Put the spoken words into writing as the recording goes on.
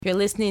You're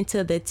listening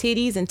to the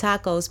Titties and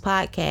Tacos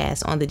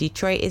podcast on the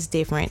Detroit is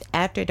Different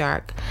After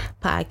Dark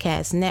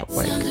podcast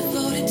network.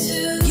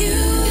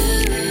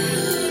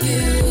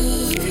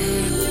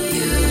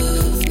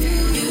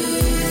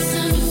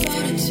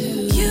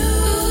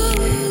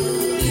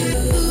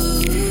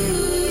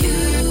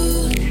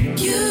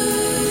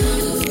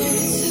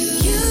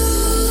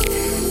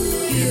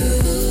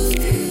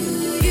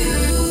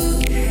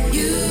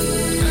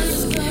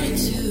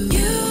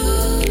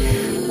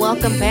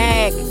 Welcome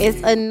back.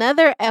 It's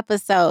another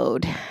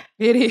episode.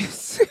 It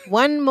is.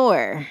 One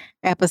more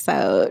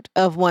episode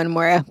of one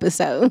more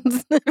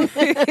episodes. This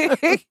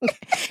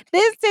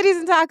Titties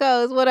and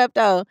Tacos. What up,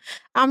 though?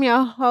 I'm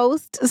your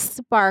host,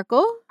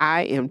 Sparkle.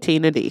 I am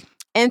Tina D.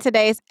 And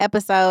today's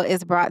episode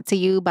is brought to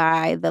you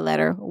by the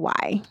letter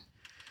Y.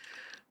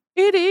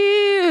 It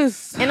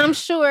is. And I'm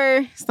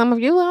sure some of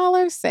you all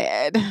are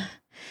sad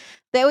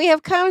that we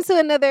have come to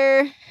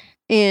another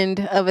end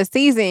of a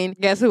season.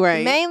 Guess who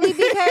ain't? Mainly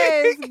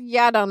because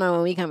y'all don't know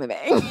when we coming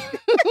back.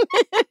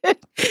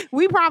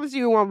 We promise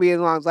you it won't be as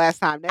long as last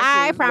time.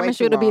 I promise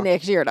you it'll be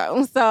next year,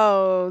 though.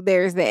 So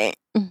there's that.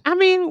 I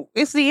mean,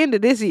 it's the end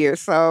of this year,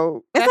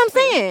 so That's what I'm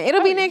saying.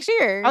 It'll be next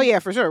year. Oh yeah,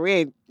 for sure.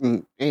 We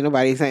ain't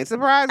nobody saying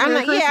surprise. I'm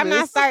Merry not. Yeah, I'm not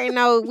Christmas.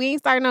 starting we ain't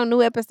starting no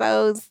new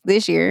episodes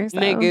this year. So.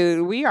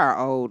 Nigga, we are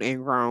old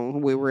and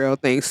grown with real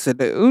things to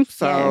do.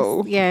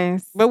 So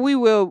yes. but we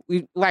will.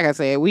 Like I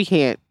said, we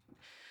can't.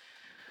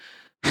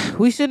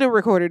 We shouldn't have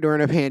recorded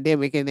during a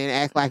pandemic and then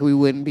act like we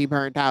wouldn't be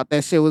burnt out.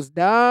 That shit was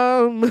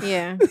dumb.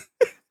 Yeah.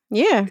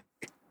 Yeah.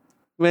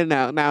 But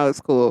no, now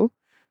it's cool.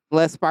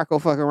 Let Sparkle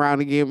fuck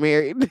around and get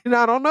married. And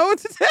I don't know what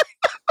to say.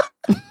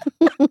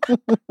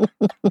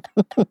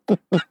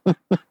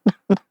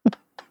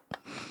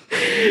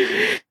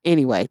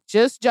 Anyway,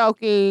 just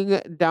joking.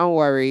 Don't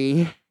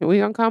worry. We're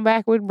going to come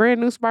back with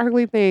brand new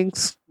sparkly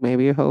things.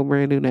 Maybe a whole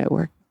brand new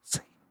network.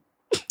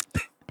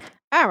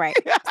 All right.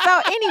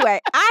 So anyway,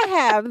 I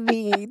have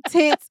the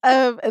tits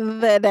of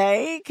the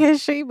day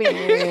because she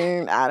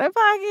been out of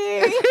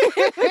pocket.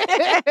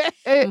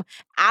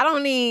 I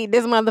don't need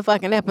this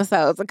motherfucking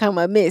episode to come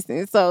up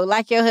missing. So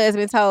like your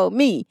husband told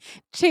me,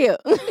 chill.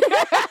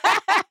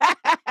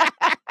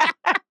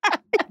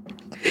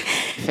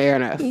 Fair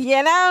enough.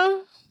 You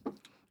know?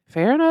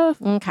 Fair enough.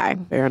 Okay.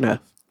 Fair enough.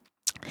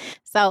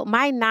 So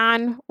my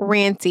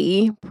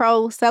non-ranty,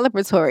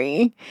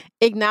 pro-celebratory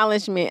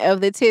acknowledgement of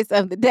the tits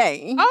of the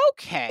day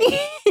Okay.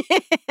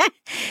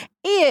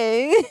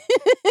 is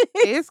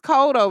It's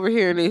cold over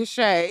here in this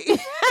shade.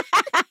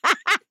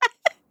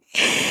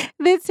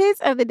 the tits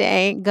of the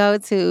day go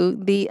to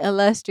the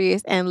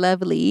illustrious and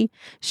lovely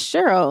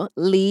Cheryl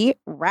Lee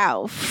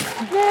Ralph.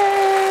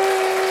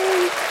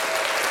 Yay!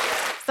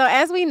 So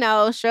as we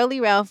know, Shirley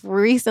Ralph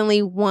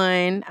recently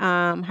won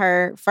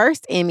her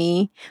first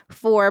Emmy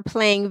for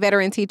playing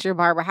veteran teacher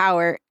Barbara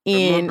Howard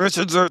in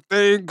Missions are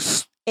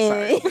things.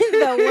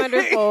 the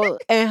wonderful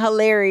and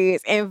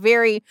hilarious and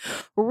very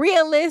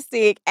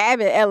realistic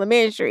Abbott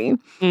Elementary.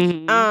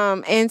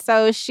 Mhm. And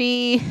so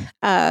she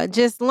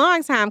just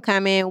long time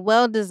coming,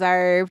 well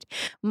deserved.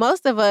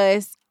 Most of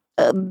us,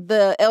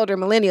 the elder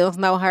millennials,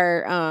 know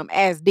her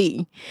as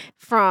Dee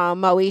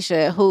from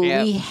Moesha, who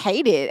Yep. we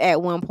hated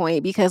at one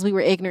point because we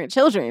were ignorant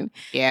children.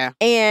 Yeah.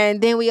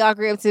 And then we all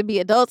grew up to be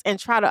adults and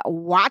try to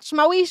watch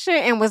Moesha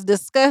and was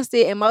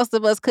disgusted. And most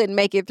of us couldn't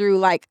make it through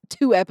like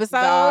 2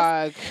 episodes.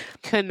 Dog,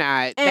 could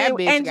not. That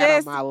bitch got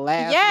just, on my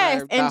last yes,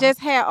 nerve, and dog. just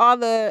had all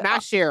the Not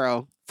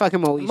Cheryl.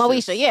 Fucking Moesha.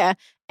 Moesha, yeah.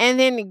 And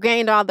then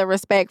gained all the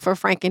respect for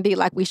Frank and Dee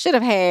like we should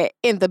have had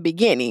in the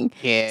beginning.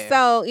 Yeah.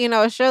 So, you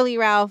know, Shirley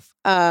Ralph,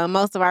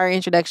 most of our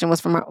introduction was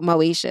from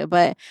Moesha,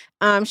 but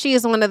she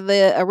is one of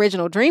the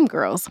original Dream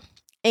Girls.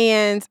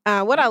 And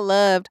what I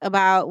loved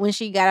about when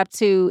she got up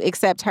to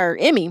accept her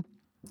Emmy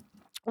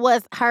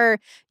was her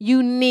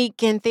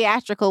unique and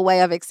theatrical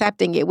way of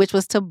accepting it, which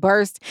was to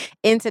burst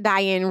into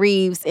Diane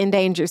Reeves'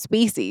 Endangered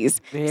Species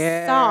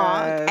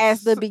song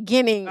as the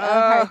beginning of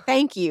her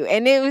thank you.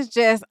 And it was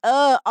just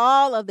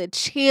all of the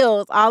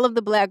chills, all of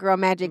the Black Girl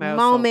Magic That was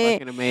moment. so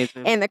fucking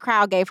amazing. And the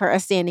crowd gave her a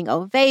standing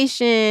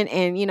ovation.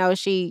 And, you know,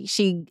 she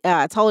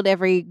told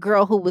every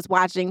girl who was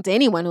watching, to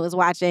anyone who was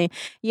watching,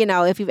 you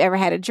know, if you've ever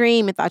had a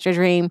dream and thought your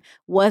dream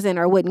wasn't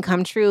or wouldn't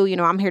come true, you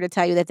know, I'm here to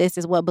tell you that this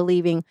is what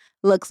believing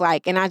looks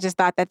like. And I just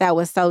thought that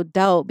was so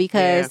dope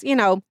because, you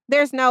know,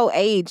 there's no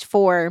age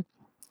for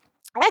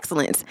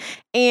excellence.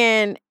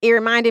 And it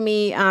reminded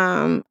me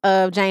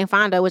of Jane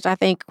Fonda, which I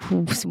think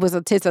was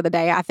a tits of the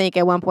day. I think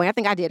at one point, I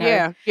think I did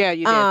her. Yeah,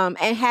 you did. And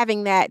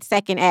having that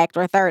second act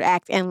or third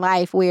act in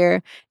life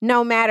where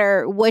no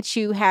matter what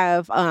you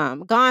have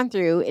gone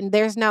through, and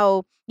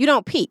you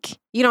don't peak.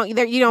 You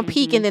don't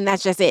peak and then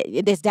that's just it.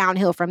 It's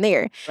downhill from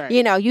there. Right.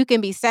 You know, you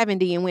can be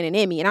 70 and win an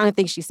Emmy. And I don't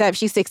think she's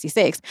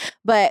 66.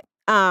 But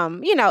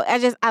you know,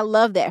 I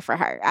love that for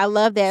her. I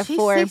love that She's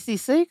for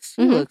 66.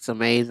 She Mhm. looks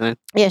amazing.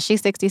 Yeah,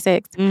 she's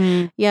 66.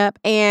 Mm-hmm. Yep.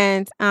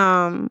 And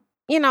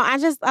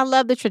I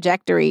love the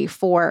trajectory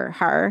for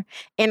her.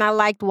 And I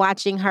liked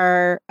watching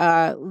her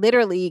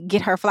literally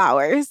get her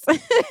flowers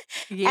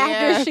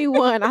after she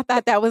won. I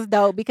thought that was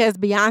dope because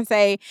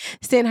Beyonce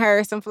sent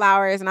her some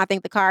flowers, and I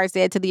think the card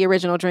said to the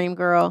original Dream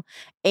Girl.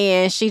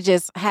 And she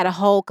just had a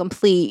whole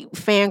complete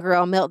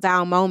fangirl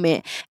meltdown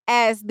moment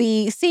as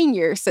the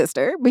senior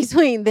sister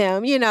between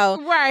them,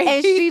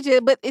 Right.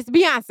 And but it's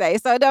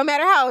Beyonce. So it don't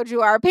matter how old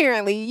you are,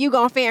 apparently, you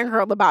gonna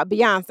fangirl about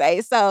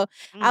Beyonce. So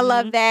I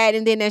love that.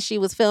 And then as she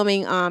was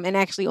filming and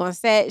actually on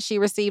set, she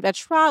received a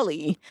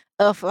trolley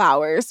of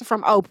flowers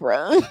from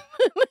Oprah.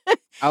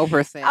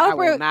 Oprah said, I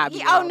will not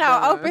be Oh, no.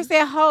 outdone. Oprah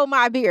said, hold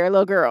my beer,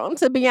 little girl,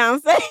 to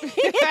Beyonce.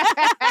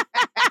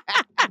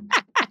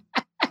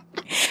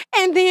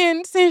 And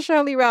then sent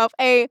Shirley Ralph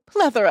a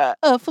plethora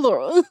of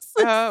florals.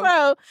 So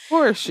Of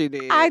course she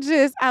did. I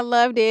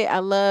loved it. I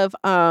love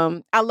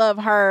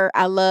her.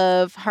 I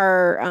love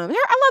her. I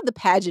love the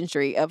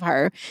pageantry of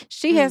her.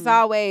 She has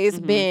always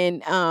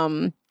been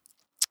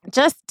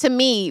just to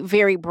me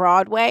very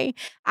Broadway.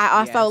 I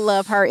also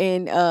love her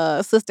in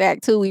Sister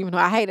Act 2, even though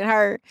I hated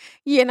her.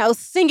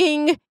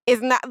 Singing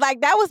is not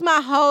like that was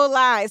my whole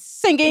life.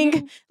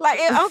 Singing like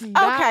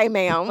okay,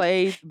 ma'am. Girl,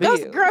 if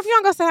you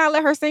don't go sit down,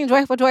 let her sing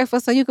 "Joyful,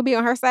 Joyful" so you could be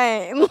on her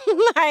side.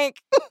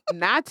 Like,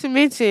 not to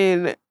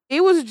mention,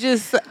 it was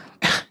just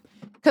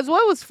because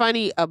what was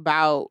funny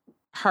about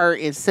her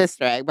in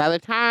Sister Act. By the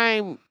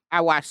time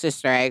I watched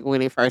Sister Act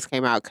when it first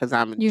came out, because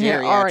I'm a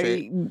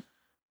geriatric.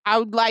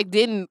 I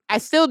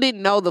still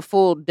didn't know the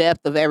full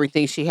depth of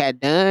everything she had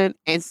done.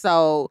 And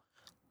so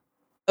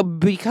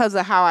because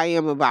of how I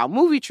am about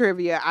movie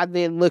trivia, I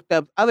then looked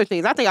up other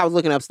things. I think I was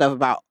looking up stuff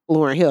about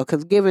Lauryn Hill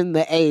because given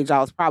the age,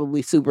 I was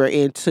probably super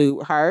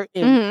into her.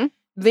 And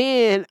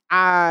then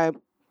I,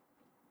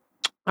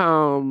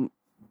 in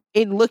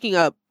looking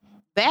up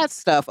that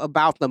stuff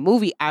about the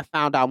movie, I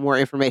found out more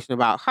information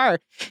about her.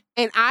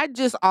 And I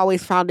just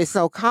always found it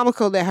so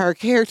comical that her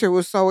character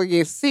was so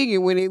against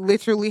singing when it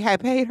literally had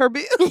paid her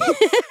bills.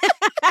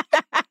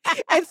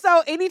 And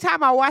so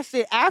anytime I watched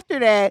it after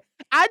that,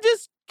 I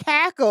just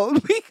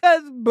cackled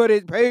but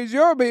it pays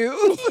your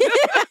bills.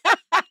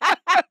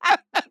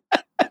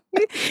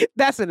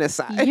 That's an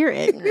aside. You're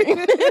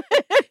ignorant.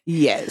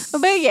 Yes.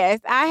 But yes,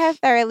 I have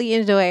thoroughly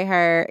enjoyed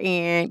her.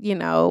 And,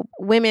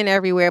 women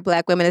everywhere,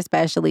 Black women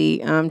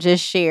especially,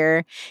 just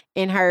share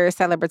in her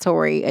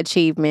celebratory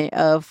achievement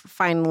of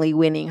finally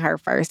winning her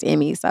first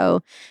Emmy.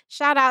 So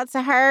shout out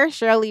to her,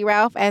 Shirley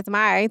Ralph, as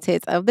my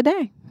tits of the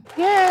day.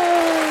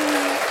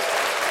 Yay.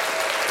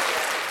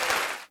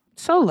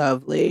 So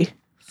lovely.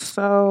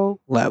 So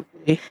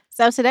lovely.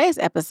 So today's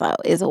episode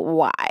is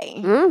why.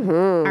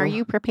 Are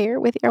you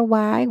prepared with your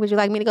why? Would you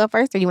like me to go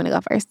first or you want to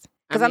go first?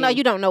 Because I know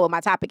you don't know what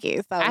my topic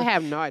is. So I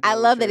have no idea. I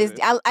love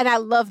that I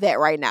love that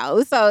right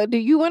now. So do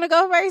you want to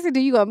go first or do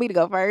you want me to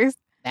go first?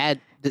 That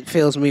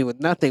fills me with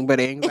nothing but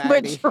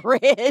anxiety. But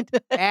dread.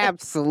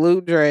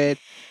 Absolute dread.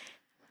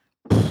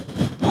 What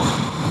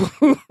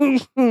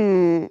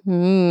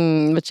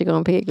you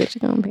gonna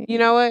pick? You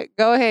know what?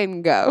 Go ahead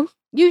and go.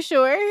 You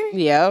sure?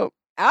 Yep.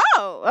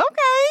 Oh,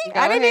 okay.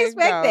 I didn't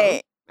expect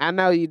that. I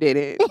know you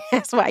didn't.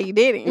 That's why you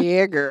didn't.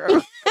 Yeah,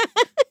 girl.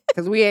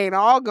 Because we ain't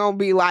all gonna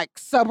be like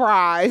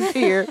surprised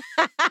here.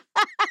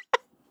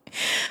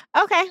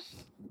 Okay.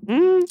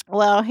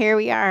 Well, here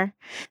we are.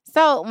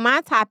 So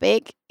my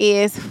topic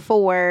is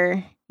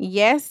for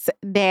Yes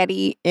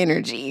Daddy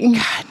energy.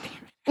 God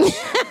damn it.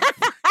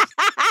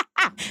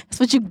 That's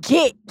what you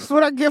get. That's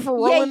what I get for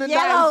rolling the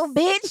yellow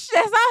dice. bitch.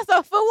 That's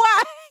also for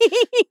why.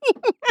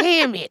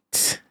 Damn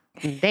it.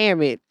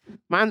 Damn it.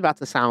 Mine's about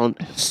to sound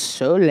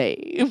so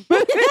lame.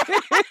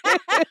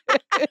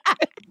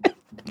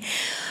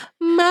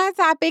 My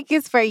topic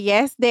is for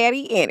Yes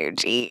Daddy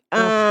energy.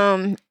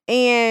 And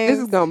this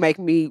is gonna make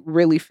me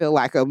really feel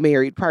like a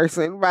married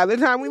person by the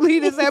time we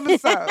leave this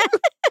episode.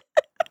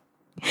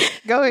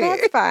 Go ahead.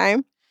 That's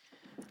fine.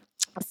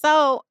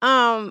 So,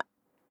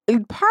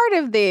 part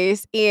of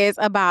this is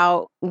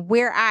about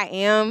where I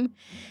am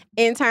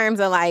in terms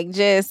of like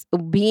just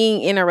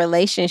being in a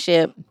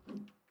relationship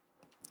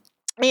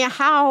and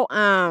how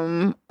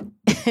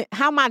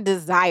my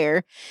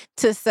desire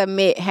to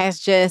submit has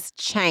just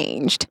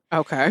changed.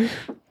 Okay.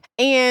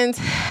 And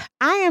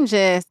I am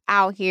just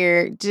out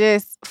here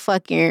just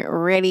fucking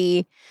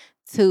ready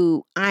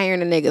to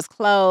iron a nigga's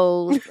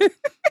clothes,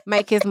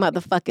 make his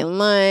motherfucking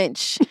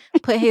lunch,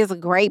 put his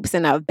grapes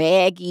in a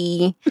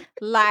baggie.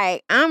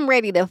 Like, I'm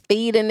ready to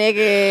feed a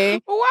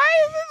nigga. Why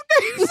is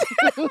this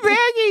grapes in a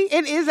baggie?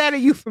 And is that a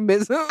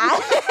euphemism?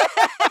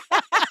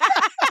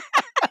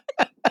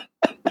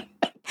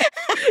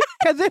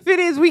 Because if it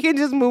is, we can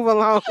just move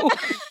along.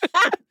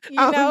 You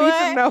I know don't need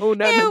what? to know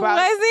nothing It about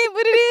wasn't,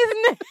 but it is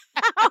now.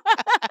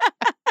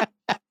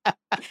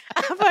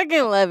 I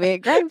fucking love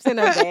it. Grapes in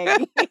a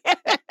baggie.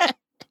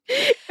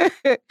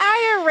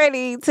 I am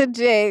ready to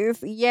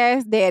just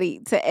yes,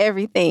 daddy, to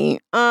everything.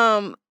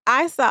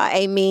 I saw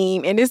a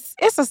meme, and it's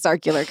a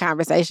circular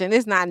conversation.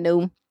 It's not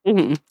new.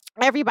 Mm-hmm.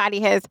 everybody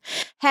has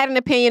had an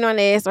opinion on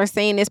this or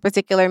seen this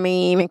particular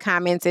meme and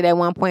commented at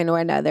one point or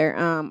another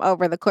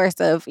over the course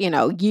of,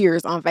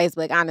 years on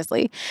Facebook,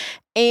 honestly.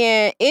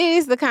 And it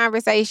is the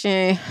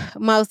conversation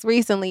most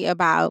recently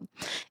about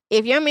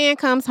if your man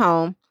comes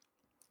home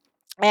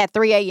at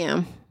 3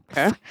 a.m.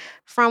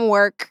 from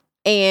work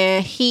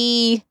and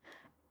he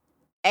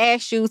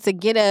asks you to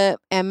get up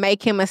and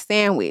make him a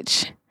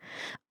sandwich,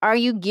 are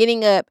you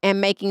getting up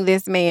and making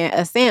this man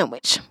a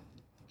sandwich?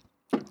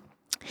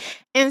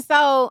 And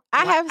so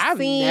I've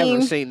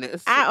never seen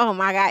this. Oh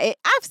my God.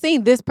 I've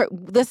seen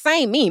the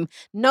same meme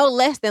no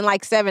less than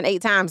like 7-8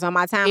 times on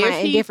my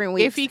timeline in different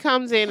weeks. If he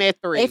comes in at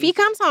 3. If he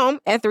comes home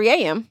at 3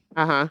 a.m.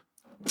 Uh-huh.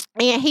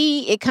 And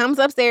it comes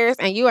upstairs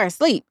and you are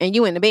asleep and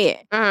you in the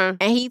bed. Uh-huh.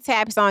 And he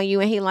taps on you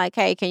and he like,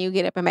 hey, can you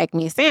get up and make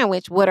me a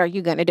sandwich? What are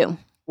you going to do?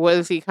 What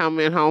is he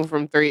coming home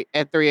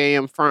at 3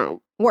 a.m. from?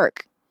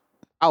 Work.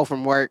 Oh,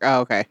 from work. Oh,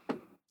 okay.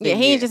 Yeah,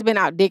 he ain't just been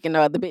out dicking the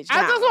other bitch.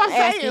 I just want to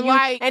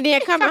say, and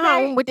then coming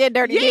home with that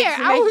dirty dick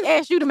to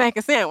ask you to make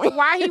a sandwich.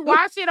 Why he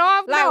wash it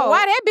off? Like,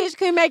 why that bitch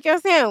couldn't make your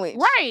sandwich?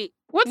 Right.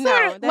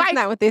 That's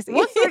not what this is.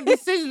 What sort of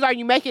decisions are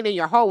you making in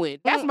your hoeing?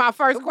 That's my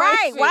first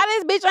question. Right. Why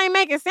this bitch ain't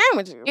making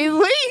sandwiches? At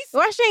least.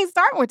 Why she ain't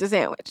starting with the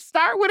sandwich?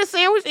 Start with a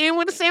sandwich, end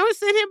with a sandwich,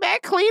 send him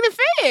back clean and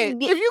fed.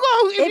 If you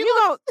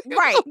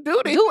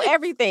go do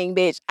everything,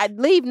 bitch. I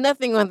leave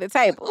nothing on the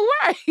table.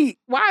 Right.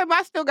 Why have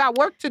I still got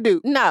work to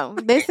do? No,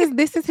 this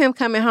is him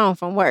coming home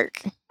from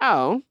work.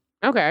 Oh,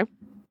 okay.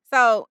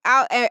 So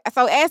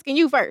asking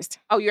you first.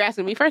 Oh, you're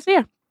asking me first?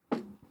 Yeah.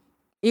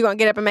 You gonna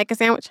get up and make a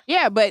sandwich?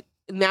 Yeah, but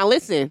now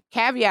listen,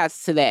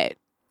 caveats to that.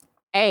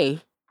 A,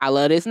 I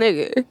love this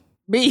nigga.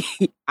 B,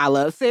 I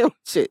love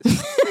sandwiches.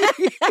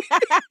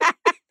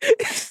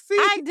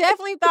 I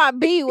definitely thought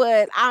B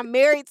was, I'm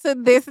married to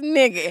this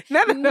nigga.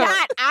 No.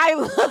 Not I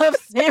love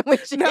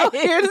sandwiches. No,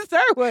 here's the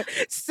third one.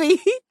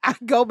 C, I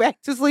go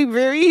back to sleep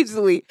very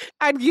easily.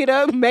 I'd get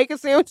up, make a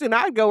sandwich, and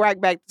I'd go right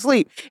back to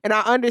sleep. And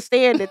I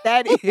understand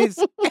that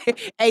is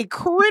a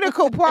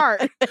critical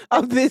part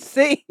of this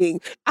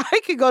thing.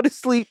 I could go to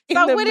sleep in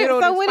the middle of this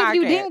podcast. So what if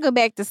you didn't go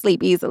back to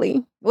sleep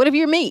easily? What if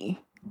you're me?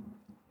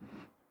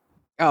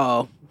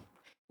 Oh.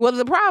 Well,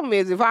 the problem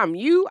is if I'm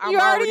you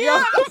already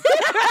up.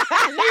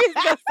 You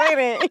just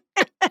say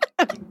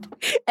that.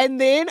 And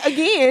then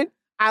again,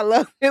 I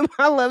love him.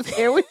 I love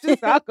sandwiches.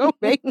 I'll go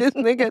make this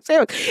nigga a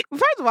sandwich.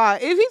 First of all,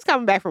 if he's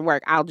coming back from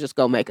work, I'll just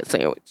go make a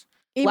sandwich.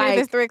 Even if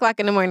it's 3:00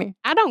 in the morning.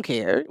 I don't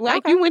care.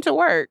 You went to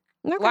work.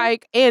 Okay.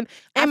 And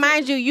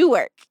mind you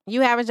work. You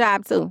have a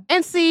job too.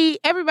 And see,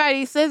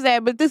 everybody says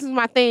that, but this is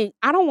my thing.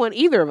 I don't want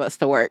either of us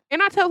to work.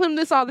 And I tell him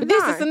this all the time.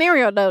 This is a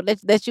scenario though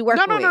that you work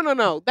with.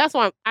 No. That's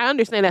why I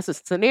understand that's a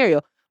scenario.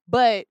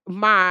 But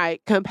my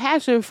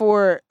compassion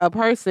for a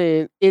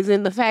person is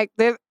in the fact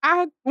that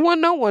I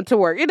want no one to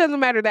work. It doesn't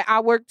matter that I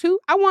work too.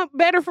 I want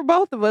better for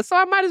both of us. So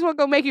I might as well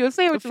go make you a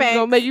sandwich and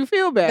go make you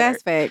feel better.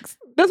 That's facts.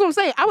 That's what I'm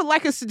saying. I would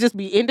like us to just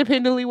be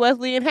independently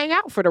wealthy and hang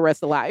out for the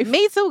rest of life.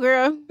 Me too,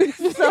 girl.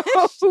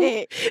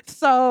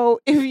 So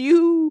if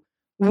you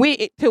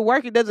went to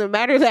work, it doesn't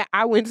matter that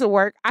I went to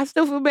work. I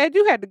still feel bad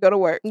you had to go to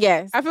work.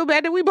 Yes. I feel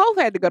bad that we both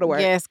had to go to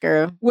work. Yes,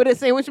 girl. Would a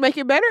sandwich make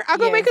it better? I'll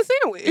go make a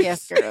sandwich.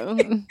 Yes, girl.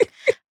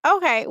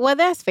 Okay, well,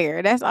 that's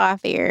fair. That's all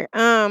fair.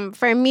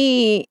 For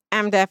me,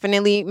 I'm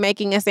definitely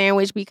making a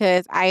sandwich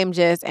because I am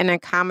just an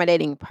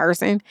accommodating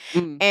person.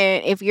 And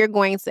if you're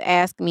going to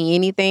ask me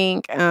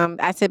anything,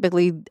 I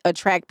typically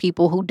attract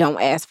people who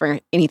don't ask for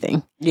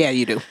anything. Yeah,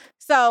 you do.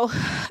 So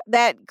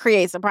that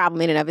creates a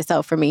problem in and of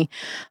itself for me.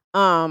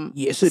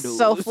 Yes, it does.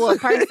 So for a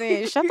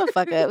person, shut the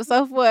fuck up.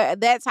 So for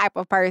that type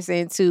of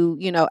person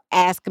to,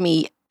 ask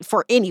me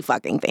for any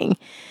fucking thing,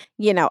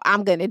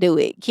 I'm going to do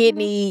it.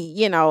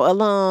 Kidney, a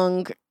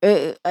lung,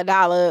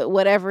 $1,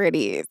 whatever it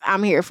is.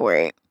 I'm here for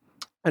it.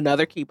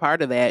 Another key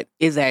part of that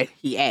is that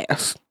he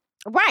asked.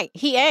 Right.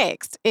 He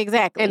asked.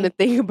 Exactly. And the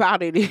thing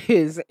about it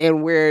is,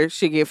 and where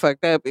shit get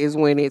fucked up is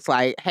when it's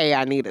like, hey,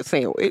 I need a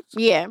sandwich.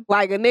 Yeah.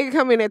 Like a nigga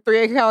come in at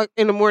 3:00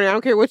 in the morning, I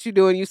don't care what you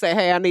doing, you say,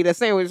 hey, I need a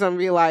sandwich. I'm gonna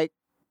be like,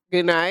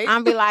 good night.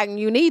 I'm be like,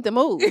 you need to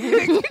move.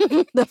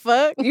 The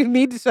fuck? You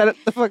need to shut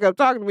the fuck up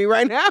talking to me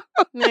right now.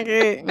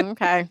 Nigga,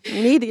 okay.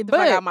 You need to get the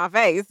fuck out of my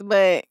face.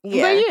 But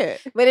yeah.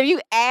 But if you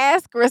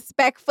ask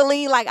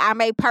respectfully, like I'm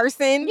a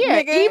person,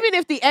 nigga, even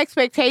if the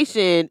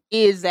expectation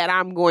is that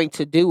I'm going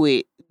to do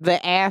it,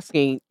 the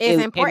asking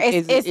is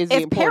important.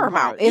 It's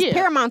paramount. It's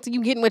paramount to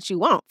you getting what you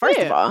want, first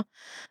of all.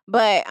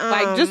 But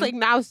just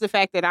acknowledge the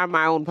fact that I'm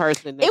my own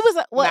person. It was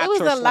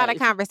a lot of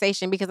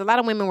conversation because a lot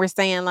of women were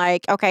saying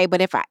like, okay, but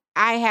if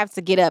I have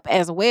to get up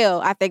as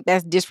well, I think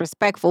that's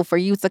disrespectful for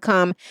you to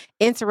come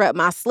interrupt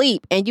my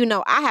sleep. And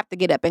I have to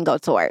get up and go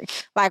to work.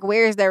 Like,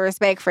 where's the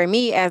respect for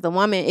me as a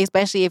woman,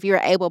 especially if you're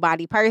an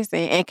able-bodied person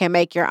and can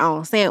make your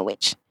own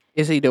sandwich?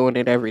 Is he doing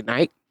it every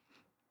night?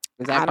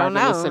 Is that I don't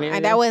know.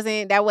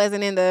 That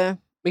wasn't in the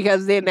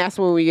Because then that's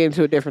when we get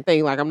into a different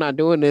thing. Like, I'm not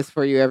doing this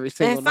for you every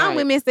single night. And some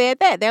women said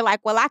that. They're like,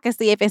 well, I can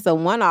see if it's a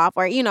one-off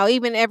or,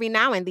 even every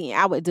now and then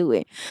I would do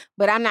it.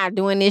 But I'm not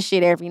doing this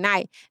shit every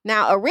night.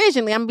 Now,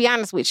 originally, I'm going to be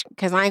honest with you,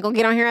 because I ain't going to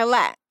get on here a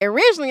lot.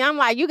 Originally, I'm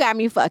like, you got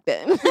me fucked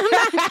up.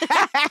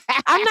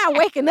 I'm not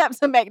waking up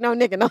to make no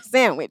nigga no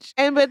sandwich.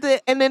 And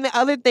then the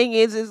other thing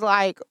is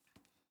like,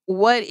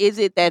 what is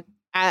it that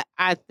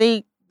I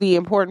think the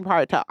important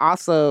part to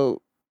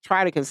also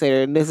try to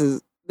consider, and this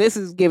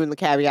is given the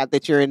caveat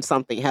that you're in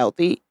something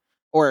healthy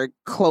or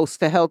close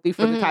to healthy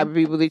for the type of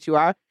people that you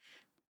are,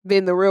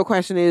 then the real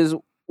question is,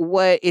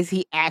 what is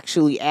he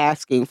actually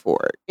asking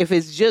for? If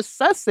it's just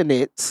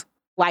sustenance,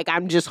 like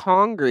I'm just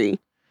hungry,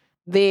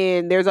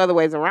 then there's other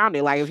ways around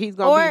it. Like if he's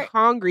going to be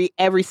hungry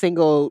every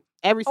single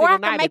night. Or I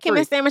can make him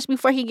a sandwich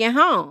before he get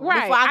home.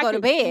 Right. Before I go to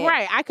bed.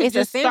 Right. I could it's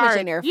just a sandwich start,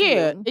 in there for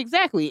yeah, you.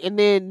 Exactly. And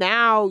then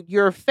now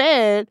you're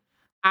fed.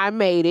 I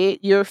made it.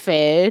 You're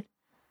fed.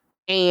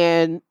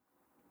 And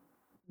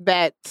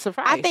that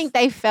suffice. I think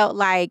they felt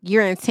like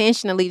you're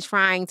intentionally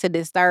trying to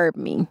disturb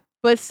me.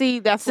 But see,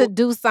 that's to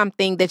do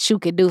something that you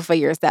could do for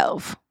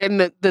yourself. And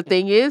the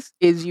thing is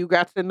you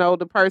got to know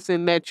the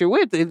person that you're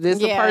with. Is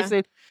this a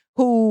person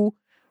who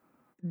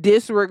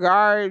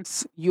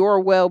disregards your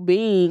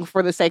well-being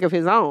for the sake of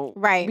his own?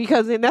 Right.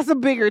 Because then that's a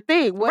bigger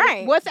thing.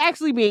 What's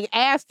actually being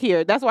asked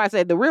here? That's why I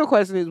said the real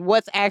question is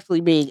what's actually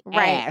being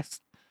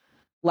asked.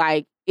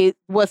 Like, it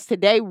was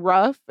today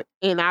rough,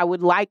 and I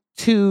would like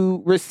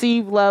to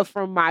receive love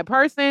from my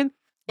person.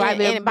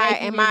 And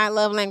my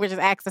love language is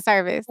acts of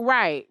service.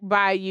 Right.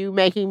 By you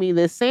making me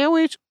this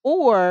sandwich,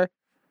 or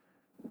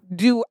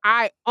do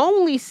I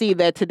only see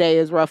that today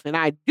is rough and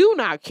I do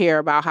not care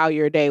about how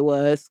your day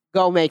was?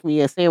 Go make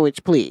me a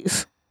sandwich,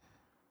 please.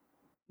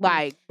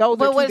 Like, those are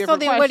two different questions. So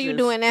then what do you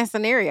do in that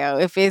scenario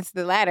if it's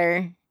the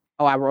latter?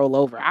 Oh, I roll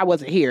over. I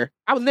wasn't here.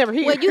 I was never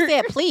here. Well, you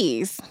said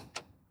please.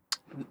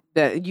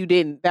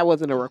 That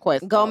wasn't a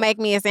request. Go make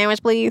me a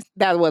sandwich, please.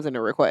 That wasn't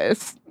a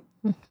request.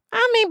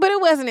 I mean, but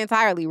it wasn't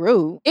entirely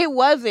rude. It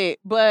wasn't,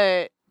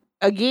 but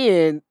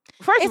again,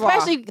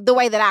 especially the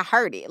way that I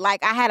heard it.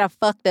 Like, I had a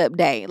fucked up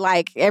day.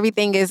 Like,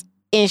 everything is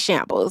in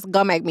shambles.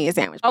 Go make me a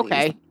sandwich,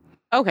 please.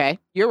 Okay.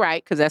 You're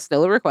right, because that's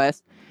still a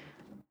request.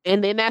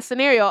 And in that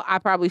scenario, I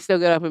probably still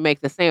get up and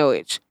make the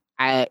sandwich.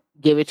 I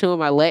give it to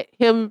him. I let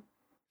him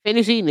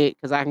finish eating it,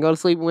 because I can go to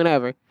sleep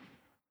whenever.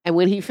 And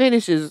when he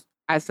finishes,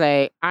 I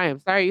say, I am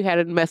sorry you had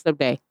a messed up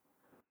day.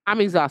 I'm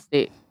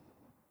exhausted.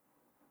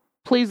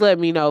 Please let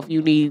me know if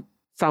you need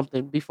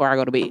something before I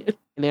go to bed.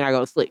 And then I go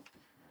to sleep.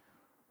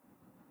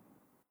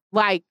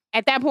 Like,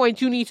 at that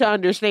point, you need to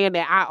understand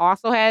that I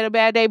also had a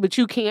bad day, but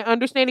you can't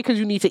understand it because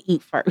you need to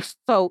eat first.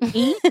 So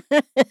eat.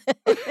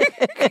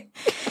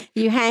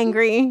 You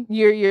hangry.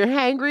 You're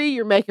hangry.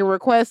 You're making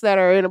requests that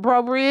are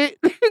inappropriate.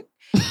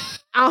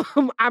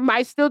 I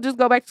might still just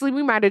go back to sleep.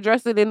 We might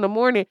address it in the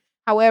morning.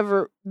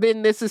 However,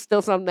 then this is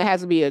still something that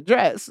has to be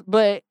addressed.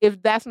 But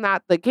if that's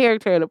not the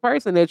character of the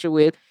person that you're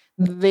with,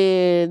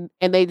 then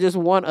and they just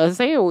want a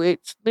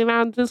sandwich, then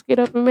I'll just get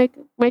up and make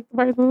the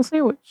person a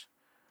sandwich.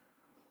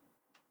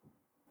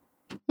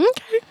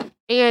 Okay.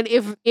 And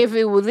if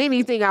it was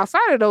anything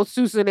outside of those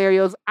two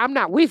scenarios, I'm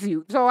not with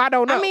you, so I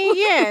don't know. I mean,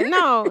 yeah,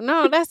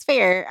 no, that's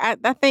fair. I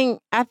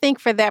think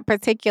for that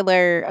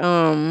particular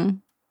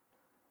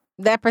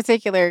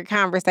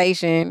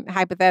conversation,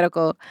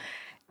 hypothetical,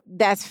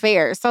 that's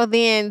fair. So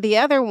then the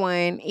other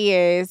one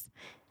is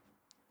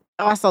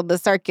also the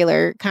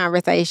circular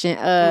conversation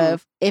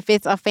of if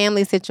it's a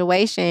family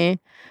situation,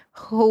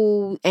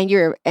 and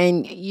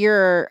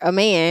you're a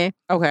man,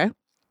 okay,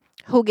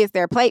 who gets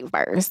their plate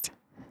first?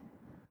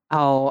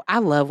 Oh, I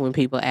love when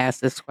people ask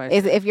this question.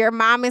 Is if your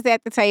mom is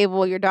at the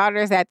table, your daughter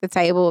is at the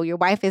table, your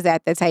wife is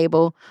at the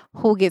table,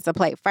 who gets a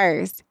plate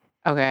first?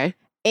 Okay.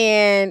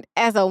 And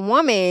as a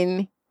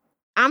woman,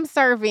 I'm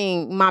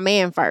serving my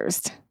man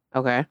first.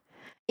 Okay.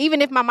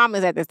 Even if my mom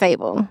is at the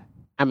table.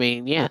 I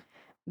mean, yeah.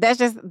 That's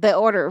just the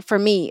order for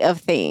me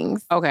of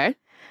things. Okay.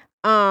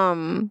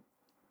 Go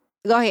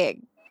ahead.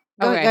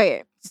 Go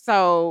ahead.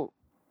 So,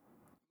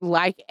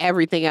 like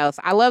everything else,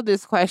 I love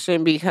this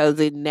question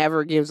because it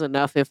never gives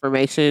enough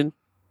information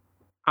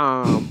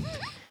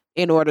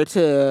in order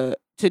to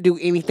do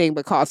anything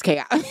but cause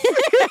chaos.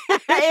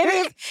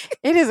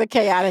 It is a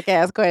chaotic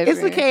ass question.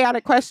 It's a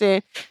chaotic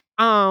question.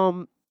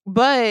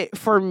 But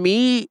for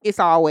me, it's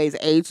always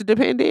age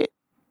dependent.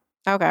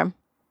 Okay.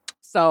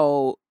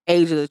 So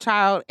age of the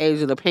child,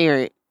 age of the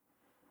parent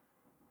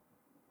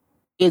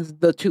is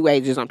the two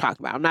ages I'm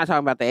talking about. I'm not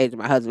talking about the age of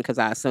my husband because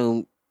I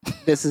assume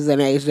this is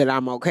an age that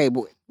I'm okay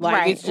with. Like,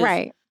 right, it's just,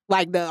 right.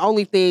 Like, the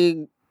only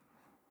thing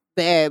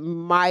that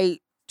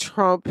might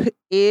trump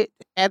it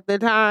at the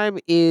time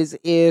is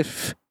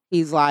if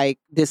he's, like,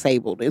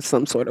 disabled in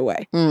some sort of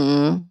way.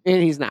 Mm-hmm.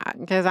 And he's not.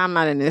 Because I'm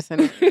not in this.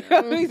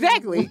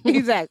 Exactly.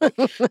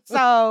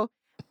 So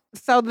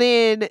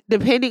then,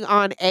 depending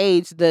on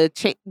age,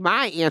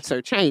 my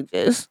answer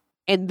changes.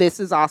 And this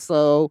is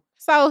also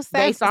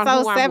based on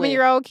who I'm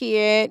 7-year-old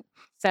kid,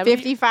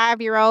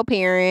 55-year-old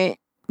parent,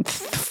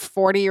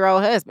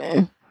 40-year-old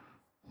husband.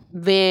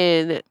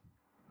 Then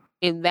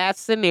in that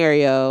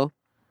scenario,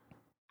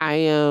 I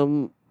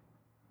am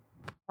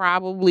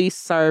probably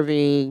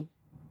serving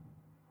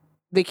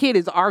the kid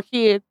is our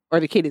kid or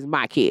the kid is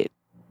my kid.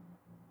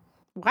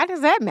 Why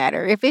does that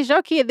matter? If it's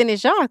your kid, then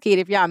it's your kid.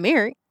 If y'all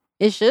married,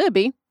 it should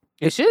be.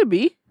 It should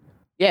be.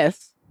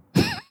 Yes.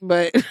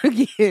 But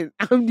again,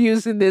 I'm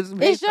using this.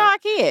 It's your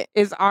kid.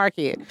 It's our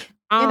kid.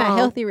 In a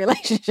healthy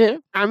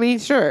relationship. I mean,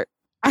 sure.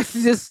 I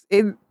just,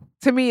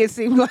 to me, it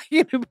seems like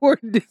an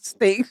important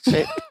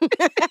distinction.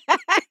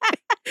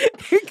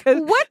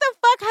 What the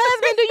fuck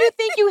husband do you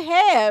think you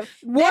have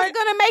that's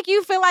gonna make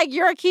you feel like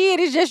your kid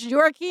is just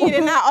your kid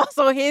and not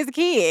also his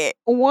kid?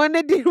 One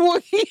that didn't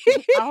want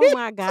kids. Oh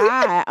my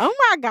God. Oh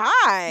my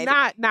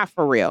God. Not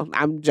for real.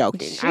 I'm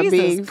joking. Jesus I'm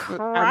being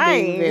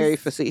very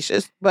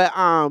facetious. But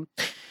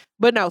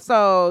no,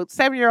 so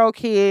 7-year-old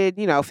kid,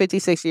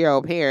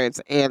 56-year-old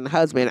parents and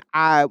husband,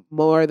 I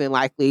more than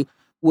likely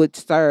would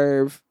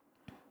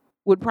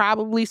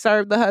probably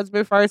serve the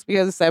husband first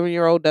because the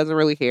 7-year-old doesn't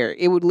really care.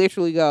 It would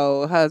literally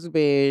go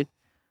husband,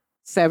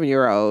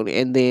 7-year-old,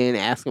 and then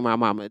asking my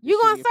mama. You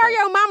gonna serve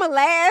your mama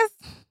last?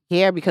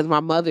 Yeah, because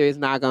my mother is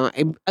not going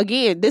to,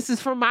 again, this is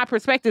from my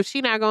perspective.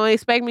 She not going to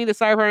expect me to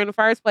serve her in the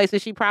first place,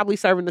 and she probably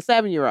serving the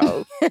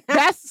 7-year-old.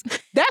 That's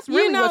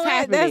really what's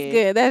happening. That's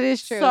good. That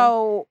is true.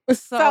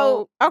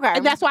 So okay.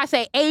 And that's why I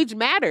say age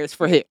matters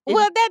for him.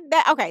 Well,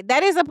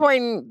 that is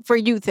important for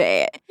you to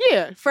add.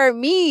 Yeah. For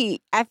me,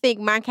 I think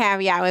my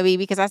caveat would be,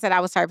 because I said I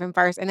would serve him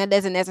first, and that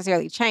doesn't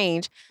necessarily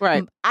change.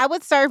 Right. I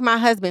would serve my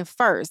husband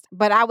first,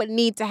 but I would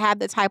need to have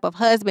the type of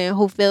husband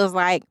who feels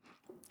like,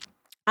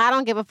 I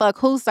don't give a fuck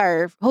who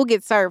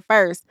gets served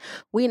first.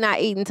 We not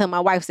eating until my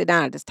wife sit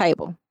down at this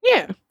table.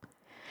 Yeah.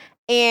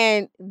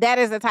 And that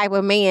is the type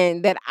of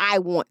man that I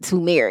want to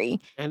marry.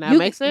 And that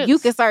makes sense. You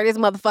can serve this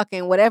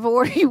motherfucking whatever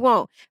order you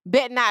want.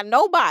 Bet not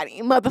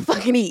nobody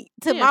motherfucking eat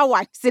till my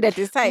wife sit at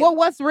this table. Well,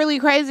 what's really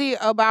crazy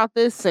about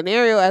this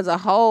scenario as a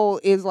whole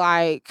is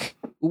like,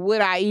 would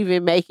I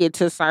even make it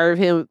to serve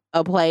him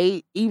a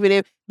plate? Even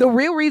if the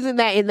real reason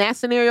that in that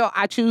scenario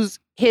I choose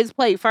his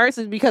plate first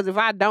is because if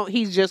I don't,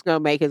 he's just going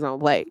to make his own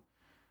plate.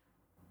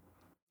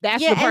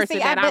 That's the person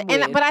I'm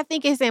with. But I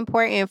think it's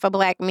important for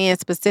Black men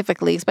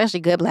specifically, especially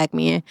good Black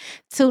men,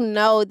 to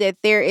know that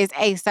there is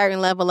a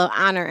certain level of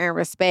honor and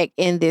respect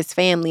in this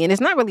family. And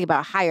it's not really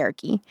about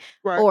hierarchy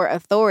or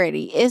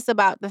authority. It's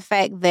about the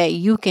fact that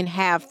you can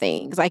have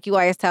things. Like you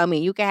always tell me,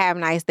 you can have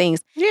nice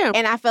things. Yeah.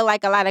 And I feel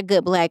like a lot of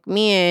good Black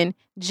men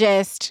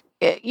just,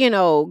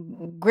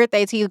 grit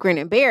their teeth, grin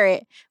and bear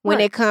it when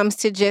it comes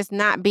to just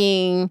not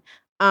being...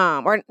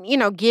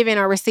 giving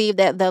or receive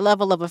the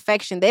level of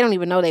affection they don't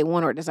even know they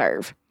want or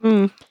deserve.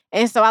 Mm.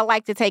 And so I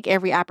like to take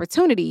every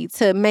opportunity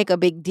to make a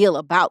big deal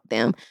about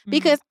them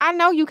because I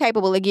know you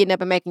capable of getting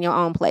up and making your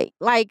own plate.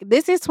 Like,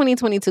 this is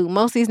 2022.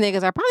 Most of these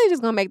niggas are probably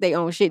just gonna make their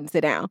own shit and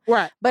sit down.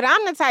 Right. But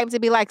I'm the type to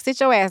be like, sit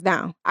your ass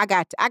down. I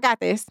got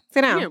this.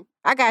 Sit down. Yeah.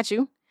 I got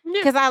you.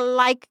 Because I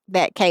like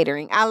that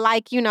catering. I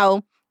like,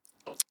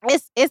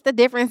 it's the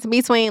difference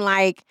between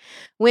like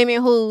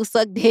women who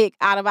suck dick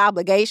out of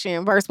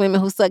obligation versus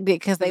women who suck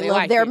dick because they love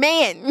like their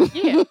man.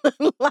 Yeah.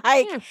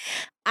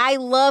 I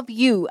love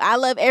you. I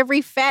love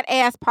every fat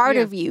ass part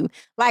of you.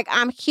 Like,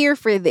 I'm here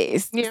for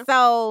this. Yeah.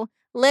 So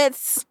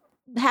let's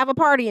have a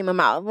party in my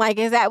mouth. Like,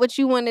 is that what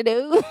you want to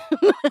do?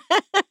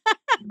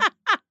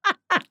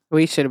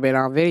 We should have been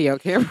on video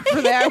camera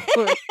for that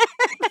one.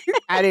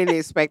 I didn't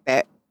expect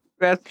that.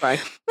 That's fine. Like,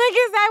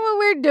 is that what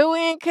we're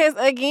doing? Because,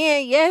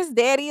 again, yes,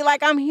 daddy,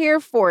 like, I'm here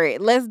for it.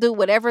 Let's do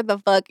whatever the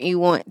fuck you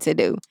want to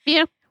do.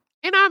 Yeah.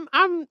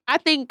 And I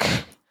think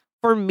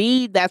for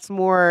me, that's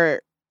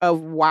more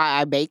of why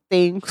I bake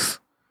things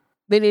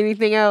than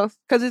anything else.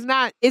 Because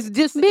it's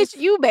just... Bitch,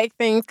 you bake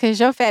things because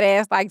your fat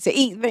ass likes to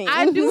eat things.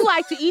 I do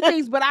like to eat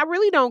things, but I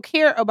really don't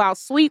care about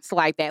sweets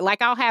like that.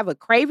 Like, I'll have a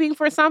craving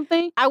for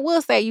something. I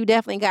will say you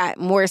definitely got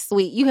more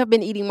sweet. You have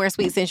been eating more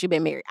sweet since you've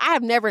been married. I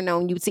have never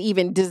known you to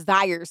even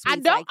desire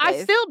sweets like this.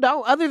 I still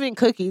don't, other than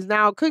cookies.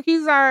 Now,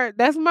 cookies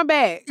that's my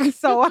bag.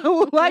 So I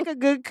would like a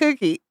good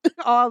cookie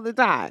all the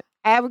time.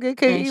 I have a good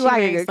cookie. You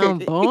like a good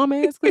cookie. Some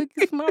bomb-ass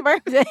cookies for my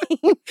birthday.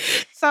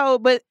 So,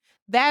 but...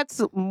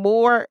 that's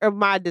more of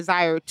my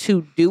desire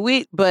to do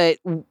it, but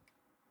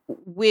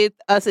with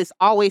us, it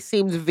always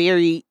seems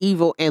very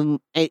evil and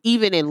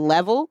even in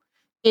level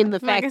in the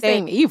fact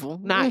that evil,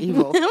 not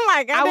evil. Oh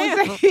my God!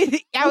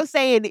 I was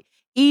saying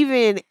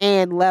even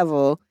and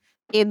level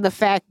in the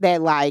fact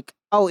that like,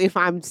 oh, if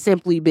I'm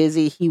simply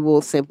busy, he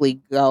will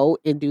simply go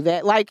and do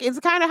that. Like, it's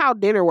kind of how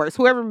dinner works.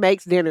 Whoever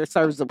makes dinner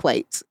serves the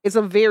plates. It's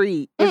a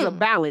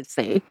balanced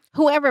thing.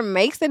 Whoever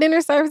makes the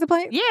dinner serves the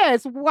plate? Yeah,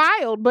 it's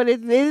wild, but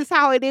it is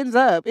how it ends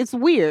up. It's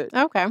weird.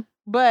 Okay.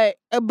 But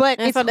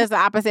and so does the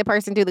opposite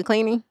person do the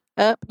cleaning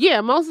up?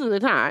 Yeah, most of the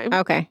time.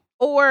 Okay.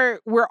 Or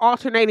we're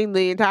alternating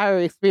the entire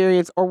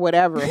experience or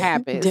whatever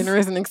happens. Dinner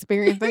is an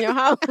experience in your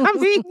house. I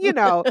mean,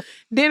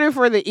 dinner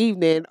for the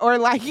evening. Or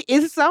like,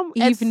 it's some...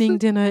 evening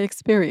dinner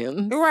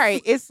experience.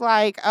 Right. It's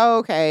like, oh,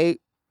 okay,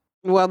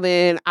 well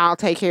then I'll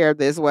take care of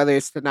this, whether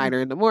it's tonight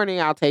or in the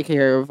morning. I'll take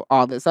care of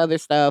all this other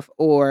stuff.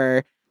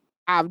 Or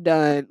I've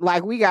done.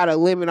 Like, we got a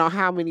limit on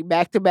how many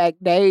back-to-back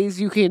days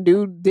you can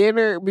do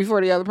dinner before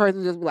the other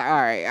person just be like, all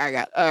right, I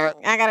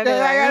gotta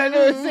do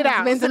it. Sit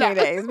down. It's been too many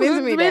days. It's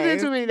been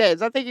too many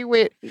days. I think he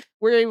went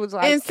where he was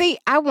like. And see,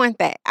 I want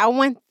that. I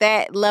want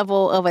that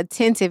level of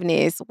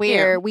attentiveness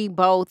where we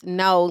both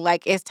know,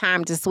 like, it's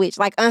time to switch.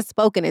 Like,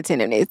 unspoken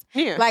attentiveness.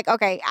 Yeah. Like,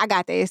 okay, I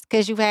got this.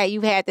 Because you've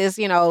had this,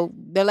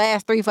 the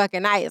last 3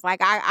 fucking nights. Like,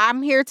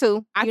 I'm here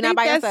too. You're not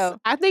by yourself.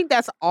 I think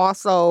that's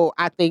also,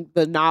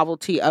 the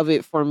novelty of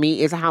it for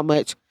me is how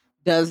much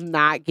does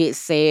not get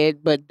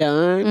said but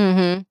done.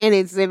 Mm-hmm. And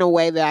it's in a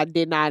way that I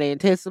did not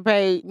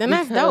anticipate. Then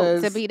that's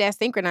dope to be that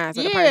synchronized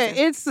with a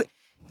person.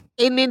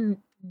 And it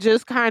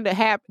just kind of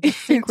happens.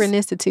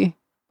 Synchronicity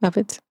of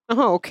it.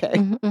 Oh, okay.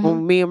 Mm-hmm. Well,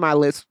 me and my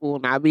lips will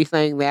not be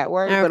saying that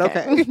word, but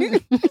okay.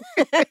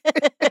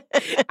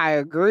 I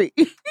agree.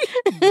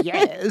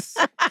 Yes.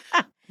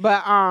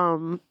 But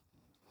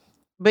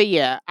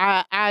yeah,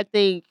 I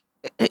think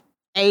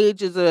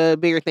age is a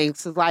bigger thing.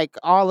 So, like,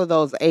 all of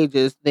those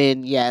ages,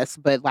 then yes.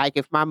 But, like,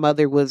 if my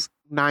mother was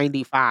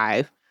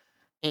 95.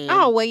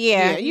 Oh, well,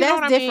 yeah.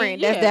 That's different.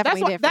 Yeah. That's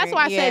definitely different. That's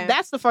why I said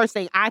that's the first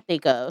thing I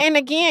think of. And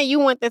again, you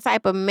want the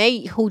type of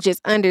mate who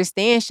just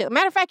understands shit.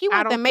 Matter of fact, you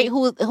want the mate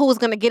who's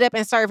going to get up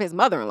and serve his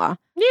mother-in-law.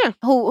 Yeah.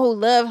 Who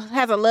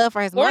has a love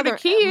for his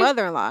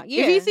mother-in-law.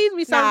 Yeah. If he sees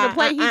me serving the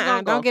plate, he's going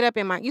to go. Don't get up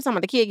in my... You talking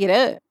about the kid get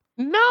up?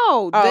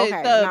 No.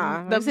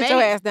 Sit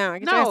your ass down.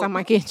 Get your ass out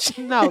my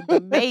kitchen. No, the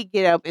maid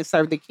get up and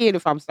serve the kid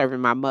if I'm serving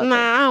my mother. Nah,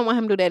 I don't want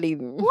him to do that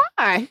either.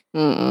 Why?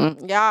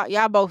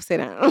 Y'all both sit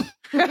down.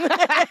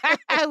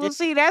 Well,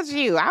 see, that's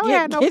you. I don't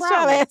have no problem. Get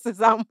your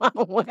asses on my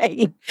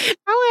way. I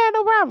don't have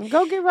no problem.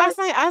 Go get right.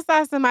 I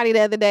saw somebody the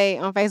other day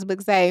on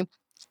Facebook say,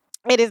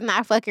 it is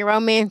not fucking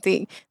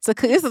romantic to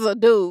cook. This is a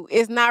dude.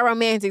 It's not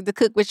romantic to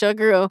cook with your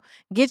girl.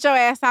 Get your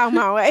ass out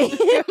my way.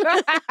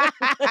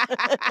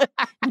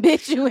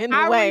 Bitch, you in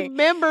the way. I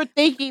remember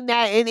thinking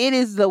that, and it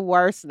is the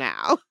worst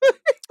now.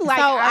 Like,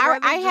 so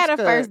I had a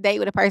first date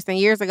with a person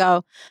years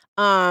ago,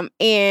 or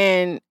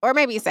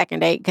maybe a second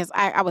date, because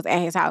I was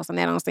at his house, and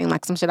that don't seem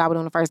like some shit I would do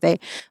on the first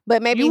date.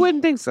 But maybe you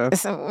wouldn't think so,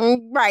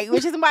 right?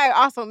 Which is why it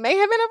also may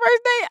have been a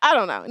first date. I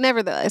don't know.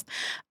 Nevertheless,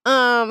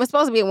 it's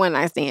supposed to be a one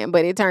night stand,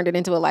 but it turned it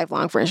into a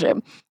lifelong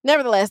friendship.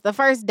 Nevertheless, the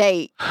first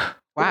date,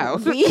 wow,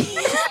 we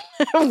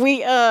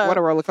what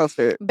a roller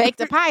coaster.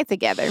 Baked a pie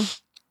together.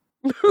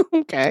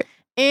 Okay.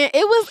 And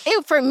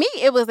for me,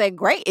 it was a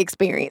great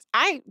experience.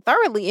 I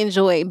thoroughly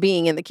enjoyed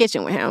being in the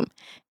kitchen with him.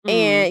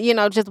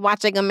 And, just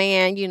watching a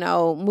man,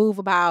 move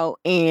about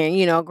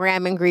and,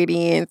 grab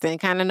ingredients and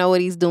kind of know what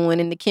he's doing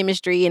and the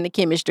chemistry, and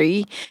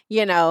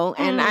and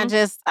I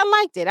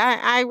liked it.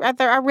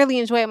 I really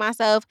enjoyed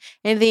myself.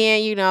 And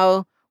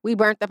then, we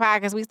burnt the pie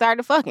because we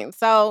started fucking.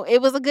 So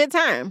it was a good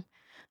time.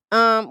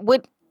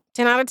 With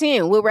 10 out of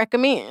 10, would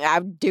recommend.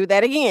 I'd do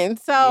that again.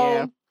 So...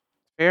 Yeah.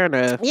 Fair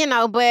enough.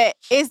 But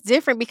it's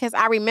different because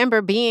I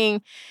remember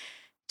being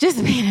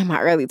in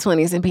my early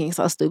 20s and being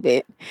so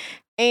stupid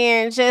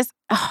and just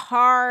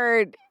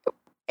hard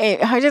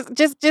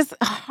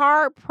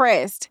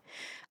pressed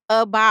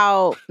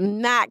about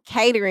not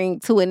catering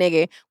to a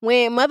nigga.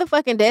 When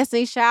motherfucking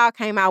Destiny's Child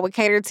came out with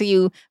Cater to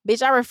You,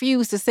 bitch, I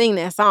refused to sing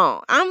that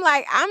song. I'm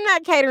like, I'm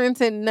not catering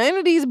to none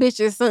of these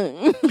bitches'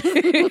 sons.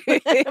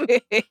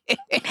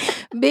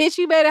 Bitch,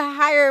 you better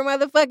hire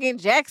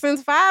motherfucking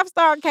Jackson's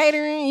 5-star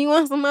catering. You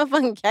want some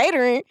motherfucking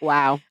catering?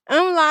 Wow.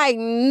 I'm like,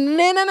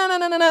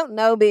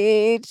 no,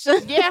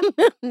 bitch. Yeah.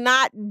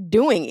 Not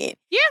doing it.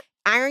 Yeah.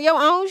 Iron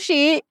your own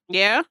shit.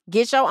 Yeah.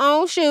 Get your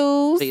own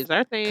shoes. These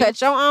are things. Cut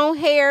your own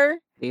hair.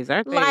 These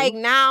are things. Like,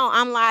 now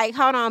I'm like,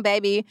 hold on,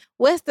 baby.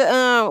 What's the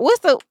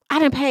I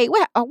didn't pay.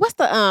 What's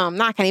the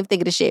no, I can't even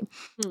think of the shit.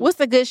 What's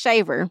the good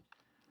shaver?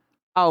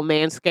 Oh,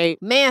 Manscaped.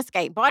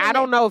 I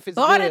don't know if it's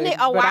good, but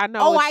I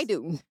know I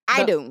do.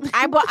 I do.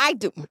 I bought a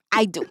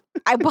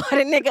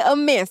nigga a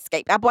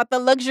Manscaped. I bought the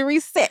luxury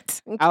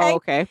set. Okay? Oh,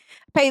 okay.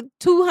 Paid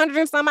 $200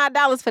 and some odd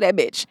for that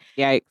bitch.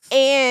 Yikes.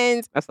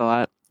 And that's a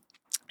lot.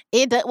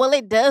 It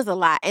does a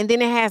lot. And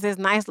then it has this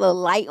nice little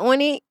light on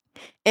it.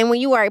 And when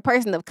you are a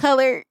person of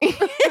color and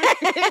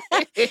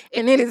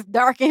it is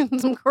dark in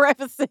some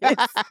crevices,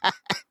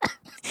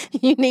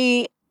 you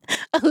need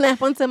a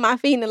lamp onto my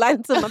feet and a light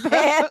onto my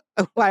path.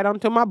 A light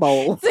onto my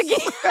bowl.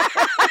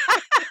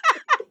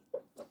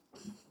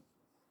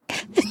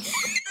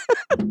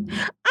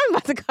 I'm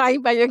about to call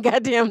you by your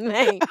goddamn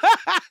name.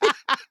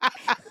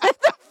 What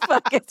the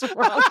fuck is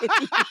wrong with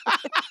you?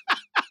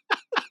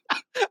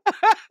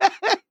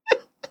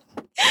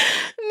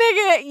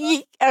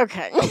 Nigga,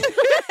 okay.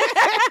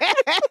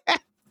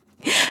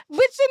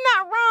 But you're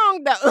not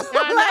wrong, though.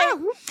 Like,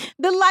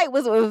 the light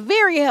was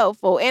very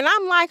helpful. And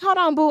I'm like, hold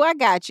on, boo, I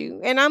got you.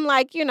 And I'm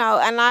like, and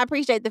I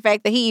appreciate the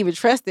fact that he even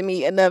trusted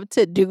me enough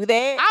to do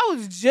that. I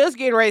was just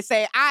getting ready to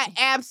say, I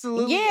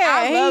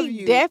love you.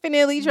 He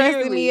definitely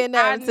trusted me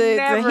enough to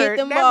hit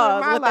them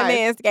balls with the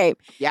Manscaped.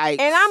 Yikes.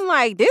 And I'm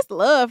like, this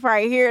love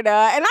right here,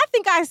 dog. And I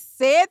think I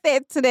said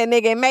that to that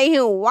nigga and made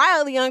him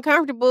wildly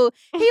uncomfortable.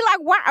 He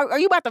like, why are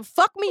you about to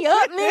fuck me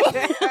up,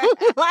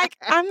 nigga? Like,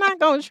 I'm not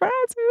gonna try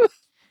to.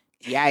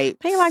 Yikes.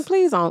 He like,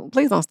 please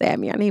don't stab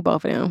me. I need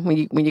both of them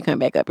when you come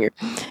back up here.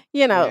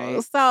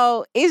 Right.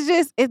 So it's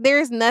just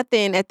there's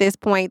nothing at this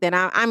point that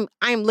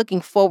I'm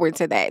looking forward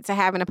to that, to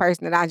having a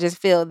person that I just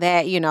feel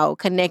that,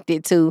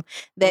 connected to,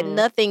 that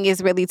nothing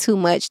is really too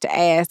much to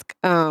ask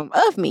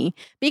of me,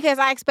 because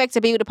I expect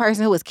to be with a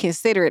person who is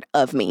considerate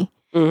of me.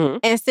 Mm-hmm.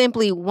 And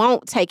simply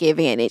won't take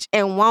advantage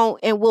and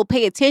will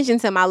pay attention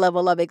to my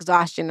level of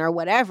exhaustion or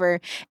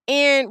whatever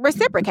and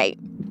reciprocate.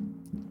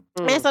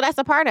 And so that's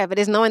a part of it,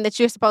 is knowing that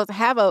you're supposed to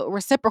have a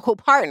reciprocal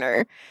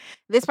partner.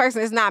 This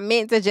person is not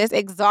meant to just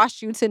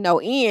exhaust you to no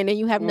end and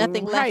you have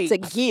nothing left to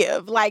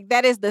give. Like,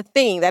 that is the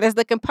thing. That is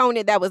the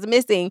component that was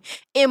missing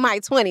in my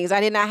 20s. I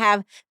did not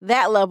have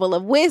that level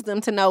of wisdom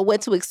to know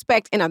what to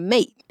expect in a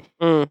mate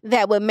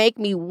that would make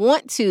me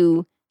want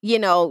to,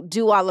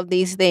 do all of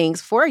these things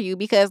for you,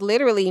 because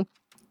literally,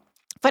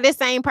 for the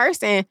same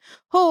person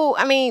who,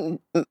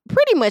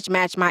 pretty much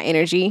matched my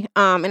energy in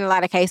a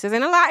lot of cases.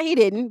 In a lot, he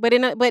didn't. But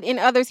in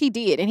others, he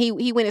did. And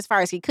he went as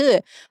far as he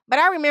could. But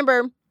I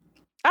remember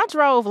I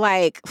drove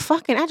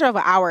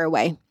an hour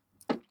away.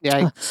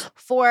 Yeah.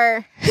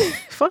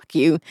 Fuck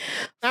you.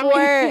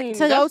 To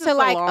go to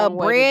like a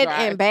bread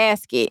and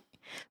basket,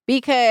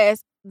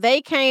 because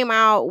they came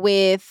out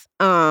with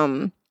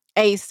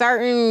a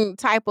certain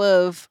type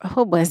of,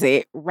 what was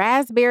it?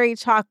 Raspberry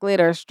chocolate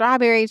or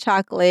strawberry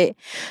chocolate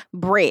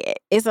bread.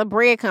 It's a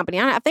bread company.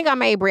 I think I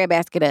made Bread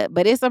Basket up,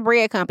 but it's a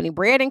bread company.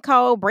 Bread and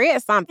Co.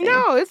 Bread something.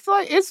 No,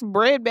 it's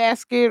Bread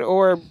Basket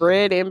or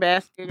Bread and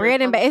Basket.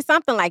 It's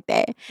something like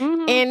that.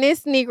 Mm-hmm. And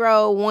this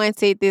Negro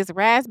wanted this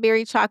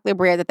raspberry chocolate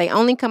bread that they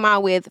only come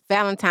out with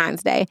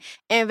Valentine's Day.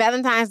 And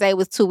Valentine's Day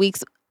was 2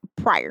 weeks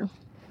prior.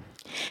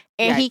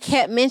 And he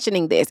kept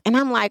mentioning this. And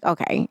I'm like,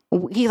 okay.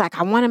 He's like,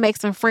 I want to make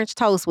some French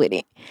toast with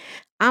it.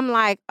 I'm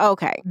like,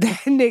 okay. That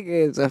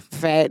nigga is a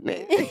fat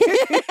nigga.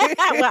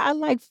 Well, I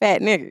like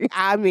fat niggas.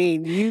 I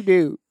mean, you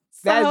do.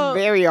 That's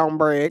very on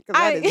brand.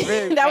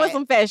 That was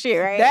some fat shit,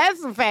 right?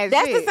 That's some fat shit.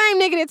 That's the same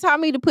nigga that taught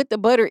me to put the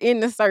butter in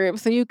the syrup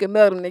so you can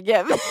melt them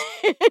together.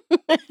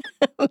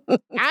 I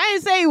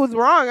didn't say he was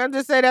wrong. I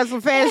just said that's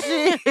some fat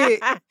shit.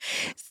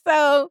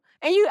 So,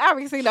 and you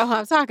obviously know who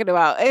I'm talking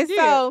about. And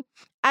so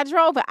I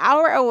drove an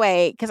hour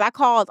away because I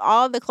called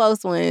all the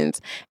close ones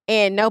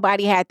and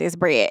nobody had this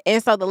bread.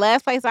 And so the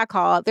last place I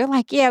called, they're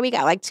like, yeah, we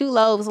got like 2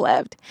 loaves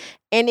left.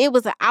 And it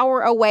was an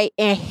hour away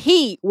and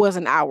he was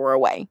an hour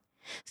away.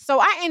 So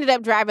I ended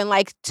up driving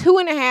like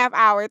 2.5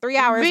 hours, 3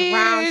 hours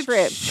round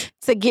trip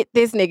to get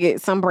this nigga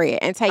some bread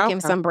and take him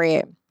some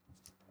bread.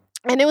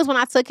 And it was when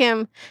I took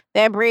him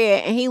that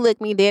bread and he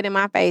looked me dead in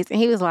my face and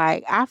he was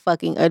like, I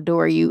fucking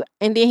adore you.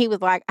 And then he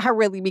was like, I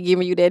really be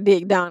giving you that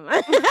dick, don't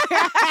I?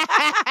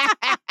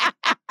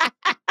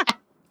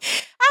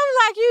 I'm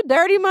like, you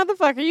dirty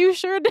motherfucker. You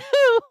sure do.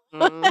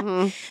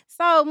 Mm-hmm.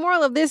 So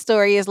moral of this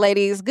story is,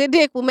 ladies, good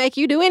dick will make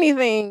you do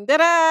anything.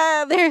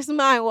 Ta-da! There's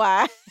my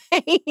why.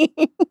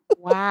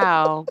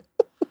 Wow.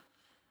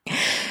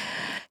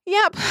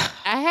 Yep.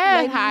 I had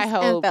ladies high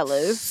hopes. And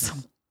fellas.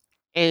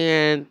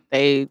 And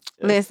they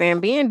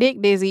listen, being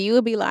dick dizzy,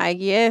 you'll be like,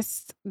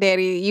 yes,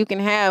 daddy, you can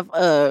have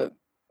a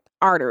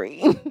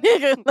artery.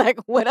 Like,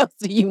 what else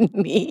do you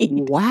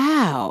need?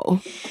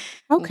 Wow.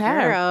 Okay.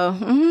 Girl.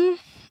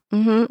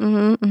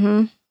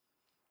 Mm-hmm.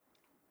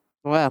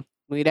 Well,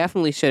 we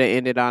definitely should have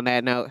ended on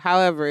that note.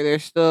 However,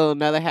 there's still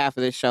another half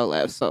of the show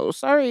left. So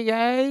sorry,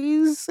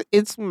 guys.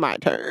 It's my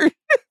turn.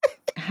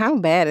 How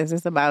bad is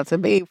this about to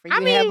be for you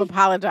to have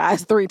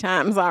apologized 3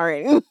 times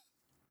already?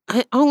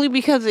 Only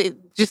because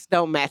it just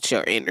don't match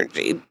your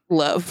energy,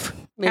 love.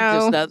 It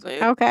just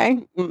doesn't.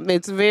 Okay.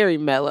 It's very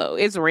mellow.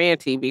 It's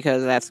ranty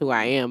because that's who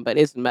I am, but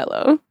it's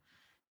mellow.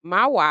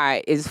 My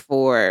why is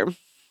for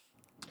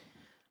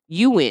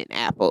you win,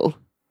 Apple.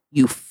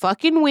 You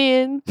fucking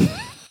win.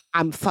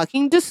 I'm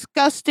fucking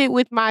disgusted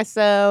with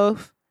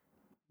myself,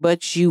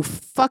 but you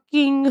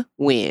fucking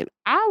win.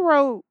 I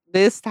wrote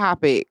this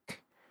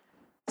topic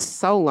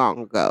so long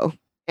ago.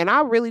 And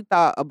I really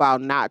thought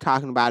about not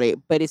talking about it,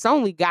 but it's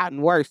only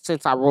gotten worse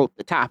since I wrote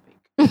the topic.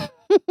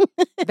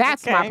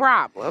 That's my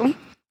problem.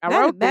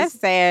 That's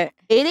sad.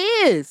 It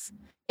is.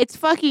 It's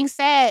fucking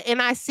sad.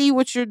 And I see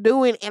what you're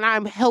doing and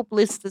I'm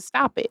helpless to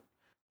stop it.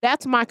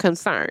 That's my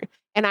concern.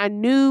 And I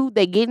knew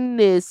that getting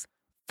this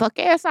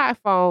fuck-ass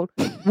iPhone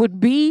would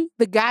be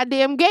the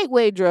goddamn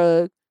gateway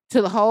drug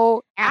to the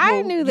whole Apple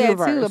I knew that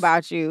universe. too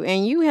about you.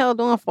 And you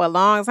held on for a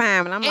long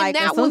time. And I'm like,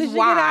 as soon as you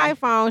get an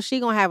iPhone, she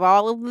gonna have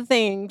all of the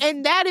things.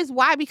 And that is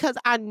why, because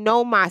I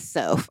know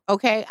myself,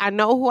 okay? I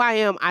know who I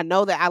am. I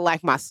know that I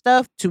like my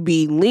stuff to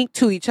be linked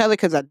to each other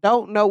because I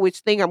don't know which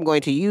thing I'm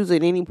going to use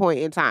at any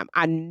point in time.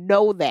 I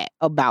know that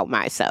about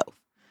myself.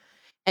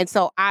 And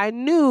so I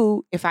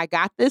knew if I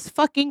got this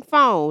fucking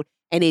phone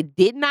and it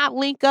did not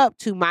link up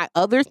to my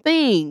other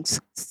things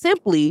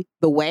simply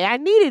the way I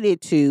needed it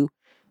to,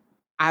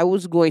 I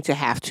was going to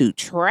have to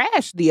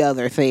trash the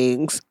other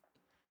things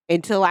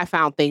until I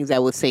found things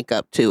that would sync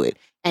up to it.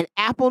 And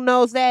Apple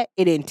knows that.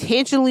 It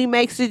intentionally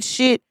makes it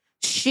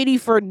shitty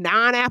for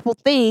non-Apple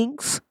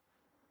things.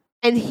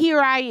 And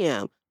here I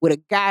am with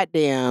a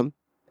goddamn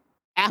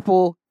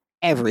Apple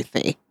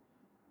everything.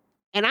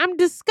 And I'm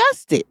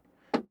disgusted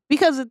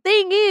because the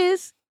thing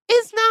is,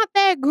 it's not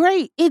that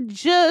great.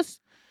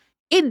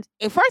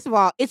 First of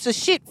all, it's a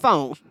shit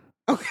phone.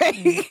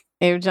 Okay.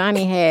 If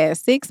Johnny had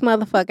 6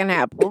 motherfucking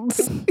apples,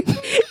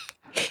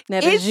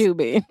 that is you,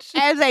 bitch.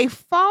 As a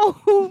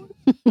phone,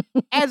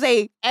 as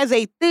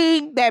a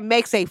thing that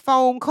makes a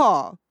phone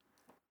call,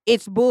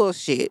 it's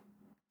bullshit.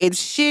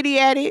 It's shitty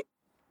at it,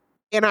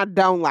 and I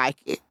don't like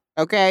it.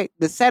 Okay?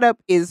 The setup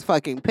is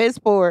fucking piss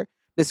poor.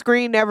 The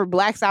screen never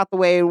blacks out the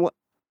way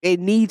it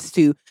needs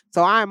to.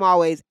 So I'm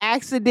always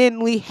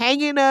accidentally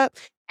hanging up,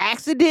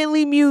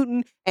 accidentally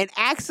muting, and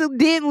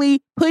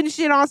accidentally putting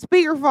shit on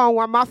speakerphone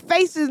while my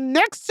face is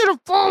next to the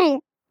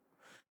phone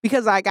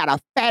because I got a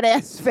fat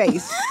ass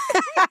face.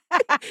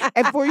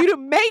 And for you to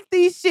make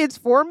these shits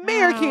for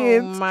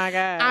Americans, oh my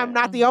God, I'm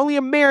not the only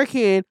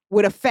American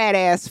with a fat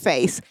ass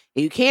face.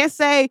 And you can't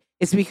say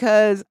it's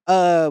because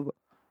of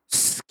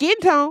skin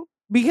tone,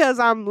 because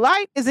I'm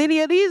light as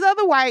any of these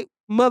other white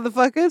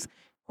motherfuckers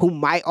who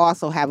might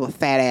also have a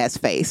fat ass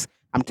face.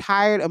 I'm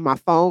tired of my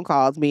phone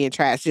calls being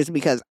trash just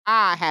because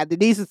I had the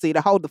decency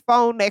to hold the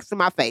phone next to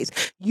my face.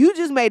 You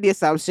just made the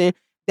assumption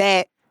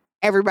that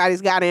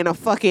everybody's got in a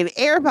fucking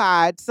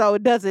AirPod, so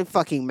it doesn't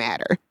fucking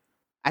matter.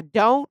 I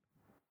don't.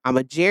 I'm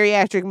a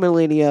geriatric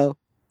millennial.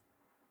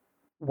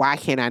 Why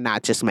can't I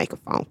not just make a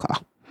phone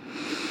call?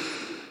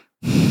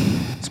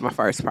 It's my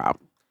first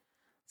problem.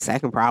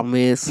 Second problem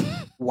is,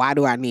 why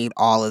do I need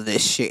all of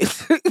this shit?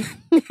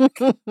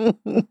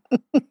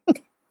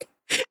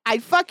 I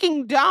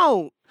fucking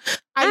don't.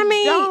 I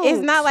mean,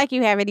 it's not like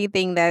you have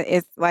anything that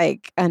is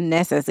like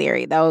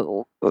unnecessary,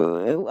 though.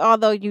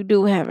 Although you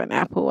do have an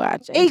Apple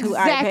Watch and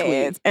Exactly. 2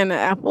 iPads and an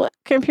Apple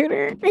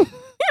computer and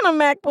a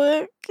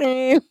MacBook.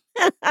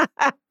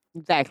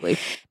 Exactly.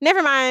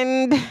 Never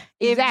mind.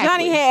 If Exactly.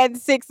 Johnny had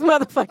 6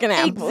 motherfucking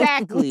apples.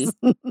 Exactly.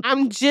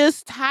 I'm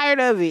just tired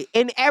of it.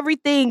 And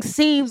everything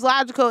seems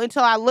logical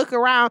until I look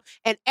around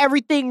and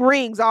everything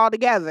rings all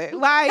together.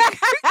 Like,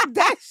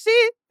 that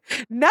shit,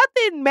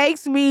 nothing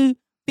makes me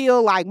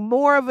feel like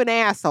more of an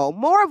asshole,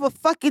 more of a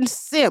fucking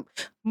simp,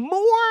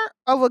 more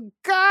of a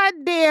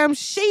goddamn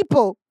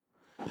sheeple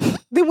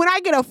than when I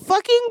get a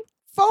fucking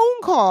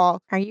phone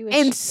call Are you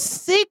and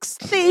 6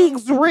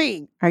 things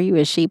ring. Are you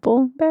a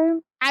sheeple, babe?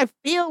 I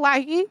feel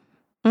like it.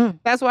 Mm.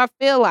 That's what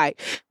I feel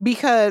like.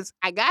 Because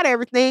I got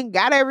everything all You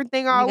got a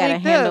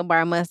linked up.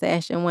 handlebar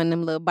mustache and one of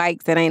them little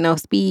bikes that ain't no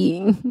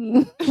speed.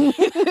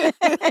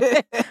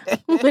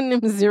 One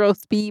of them 0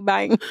 speed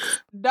bikes.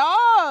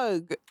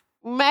 Dog,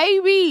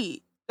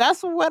 maybe.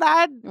 That's what With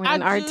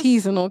an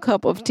artisanal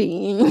cup of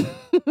tea.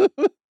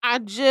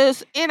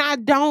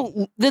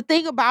 the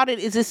thing about it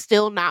is it's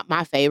still not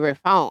my favorite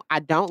phone. I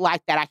don't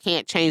like that I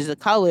can't change the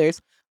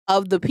colors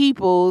of the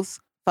people's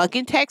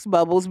fucking text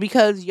bubbles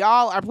because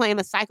y'all are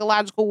playing a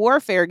psychological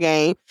warfare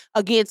game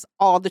against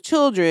all the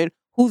children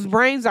whose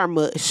brains are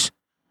mush.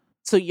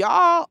 So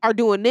y'all are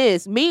doing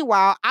this.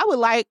 Meanwhile, I would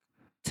like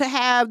to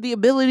have the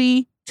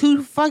ability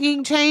to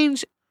fucking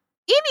change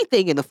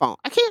anything in the phone.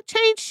 I can't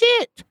change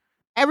shit.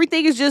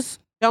 Everything is just,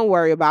 don't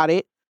worry about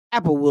it.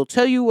 Apple will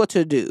tell you what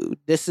to do.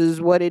 This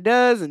is what it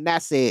does, and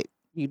that's it.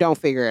 You don't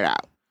figure it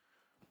out.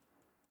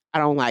 I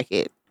don't like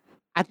it.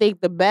 I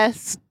think the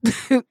best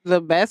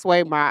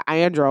way my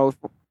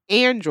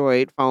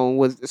Android phone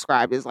was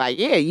described is like,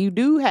 yeah, you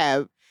do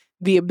have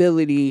the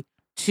ability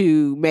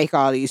to make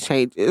all these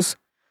changes,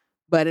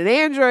 but an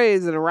Android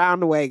is an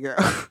around the way girl,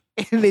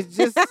 and it's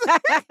just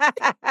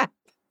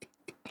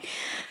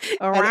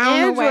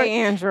Around the way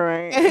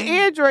Android. An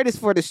Android is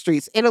for the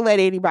streets. It'll let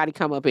anybody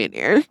come up in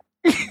there.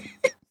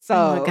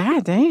 So, oh,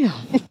 God damn.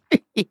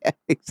 Yeah,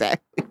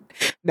 exactly.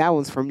 That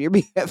one's from your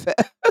BFF.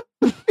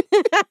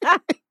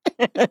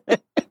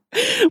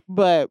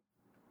 But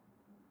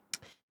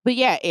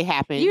yeah, it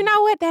happened. You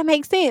know what? That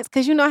makes sense.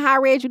 Because you know how I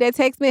read you that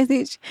text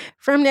message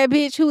from that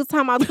bitch who was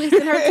talking about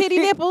twisting her titty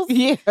nipples?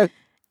 Yeah.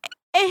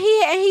 And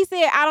he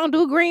said, I don't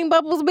do green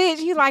bubbles, bitch.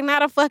 He's like,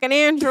 not a fucking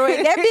Android.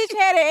 That bitch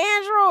had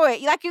an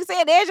Android. Like you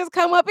said, they just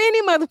come up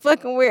any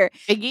motherfucking where.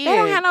 Again, They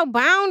don't have no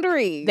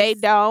boundaries. they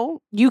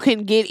don't. You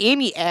can get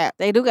any app.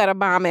 They do got a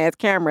bomb-ass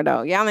camera,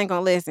 though. Y'all ain't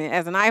gonna listen.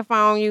 As an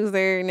iPhone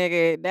user,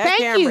 nigga,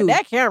 Thank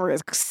that camera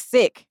is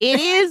sick. It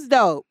is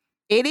dope.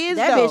 It is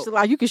That dope. bitch look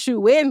like you can shoot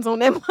weddings on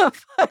that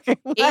motherfucker.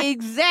 Like,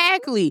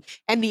 Exactly.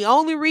 And the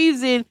only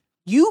reason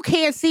you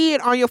can't see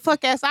it on your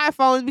fuck ass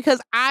iPhone is because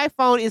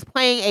iPhone is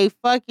playing a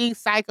fucking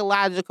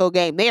psychological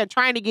game. They are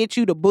trying to get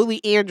you to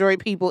bully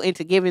Android people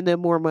into giving them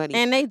more money.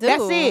 and they do.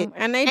 That's it.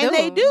 And they do. And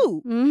they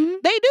do. Mm-hmm.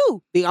 They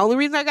do. The only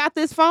reason I got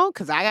this phone,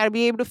 because I got to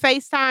be able to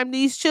FaceTime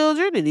these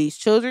children, and these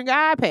children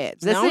got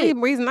iPads. The That's only it.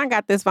 reason I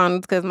got this phone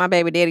is because my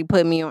baby daddy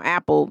put me on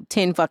Apple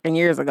 10 fucking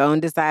years ago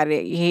and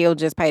decided he'll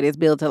just pay this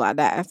bill till I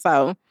die.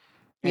 So,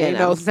 you Ain't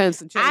know. no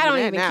sense in changing I don't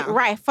that even now.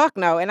 right, fuck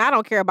no, and I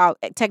don't care about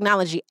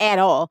technology at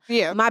all.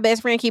 Yeah. My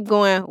best friend keep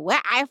going,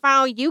 what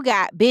iPhone you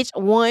got, bitch?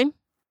 1.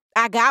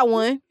 I got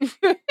one.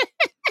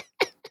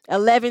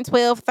 11,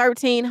 12,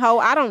 13, ho,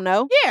 I don't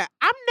know. Yeah.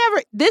 I'm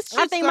never.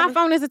 I think my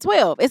phone is a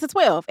 12. It's a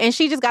 12, and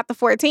she just got the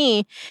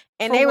 14.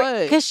 And they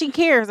were because she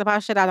cares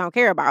about shit I don't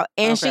care about.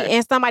 And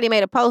somebody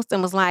made a post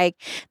and was like,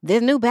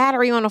 "This new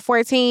battery on the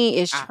 14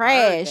 is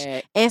trash."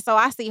 And so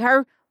I see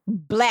her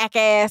black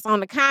ass on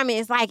the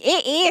comments like,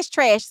 "It is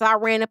trash." So I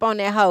ran up on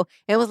that hoe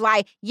and was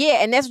like,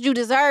 "Yeah, and that's what you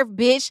deserve,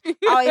 bitch."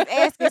 Always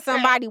asking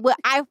somebody what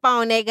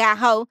iPhone they got,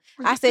 hoe.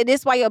 I said,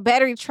 "This why your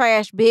battery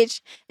trash, bitch."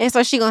 And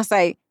so she gonna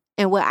say,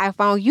 "And what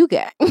iPhone you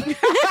got?"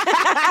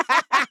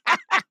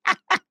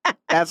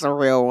 That's a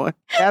real one.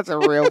 That's a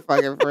real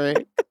fucking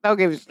friend. Don't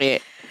give a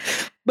shit.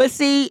 But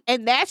see,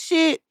 and that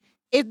shit,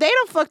 if they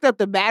done fucked up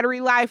the battery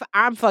life,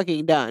 I'm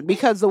fucking done.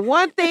 Because the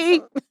one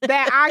thing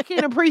that I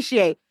can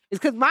appreciate is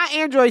because my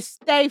Android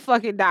stay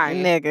fucking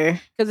dying. Nigga.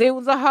 Because it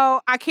was a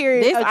whole, I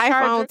carried this a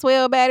iPhone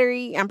 12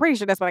 battery. I'm pretty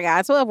sure that's what I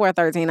got. 12 or a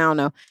 13, I don't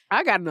know.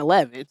 I got an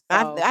 11. So.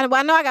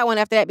 I know I got one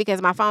after that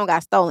because my phone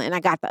got stolen and I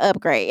got the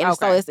upgrade. And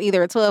so it's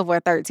either a 12 or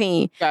a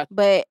 13. Gotcha.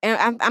 But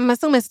I'm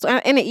assuming it's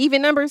in the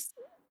even numbers.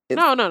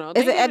 No.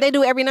 They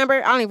do every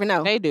number? I don't even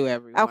know. They do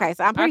every number. Okay,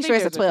 so I'm pretty sure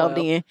it's a 12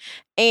 then.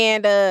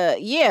 And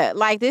yeah,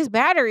 like this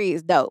battery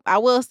is dope. I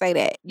will say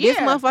that. Yeah.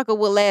 This motherfucker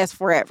will last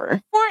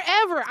forever.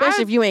 Forever.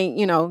 Especially if you ain't,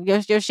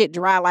 your shit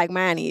dry like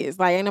mine is.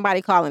 Like ain't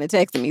nobody calling and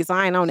texting me, so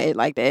I ain't on it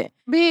like that.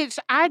 Bitch,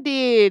 I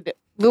did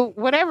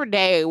whatever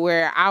day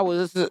where I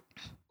was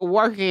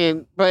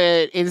working,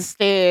 but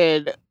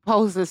instead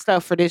posting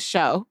stuff for this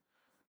show.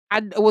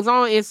 I was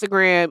on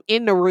Instagram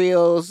in the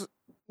reels,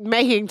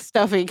 making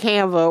stuff in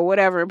Canva or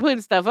whatever and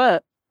putting stuff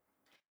up.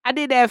 I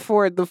did that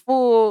for the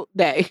full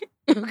day.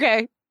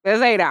 Okay?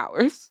 That's 8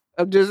 hours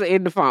of just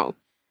in the phone.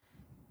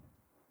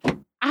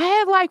 I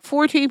had like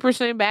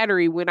 14%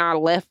 battery when I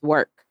left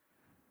work.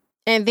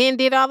 And then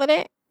did all of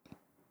that?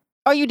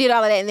 Or you did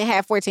all of that and then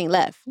had 14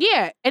 left?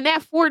 Yeah. And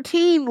that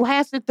 14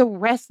 lasted the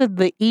rest of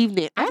the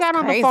evening. I got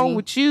on the phone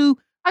with you.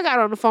 I got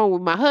on the phone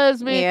with my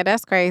husband. Yeah,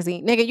 that's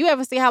crazy. Nigga, you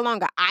ever see how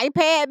long an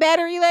iPad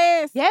battery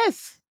lasts?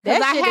 Yes.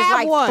 That shit is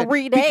like one.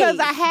 3 days. Because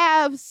I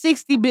have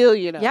 60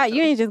 billion of them.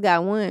 You ain't just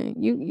got one.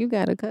 You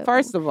got a couple.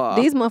 First of all.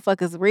 These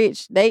motherfuckers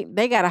rich. They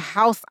got a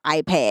house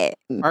iPad.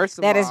 First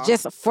of all. That is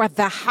just for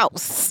the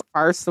house.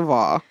 First of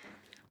all.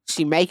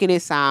 She making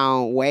it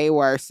sound way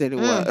worse than it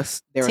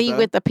was. T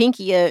with the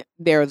pinky up.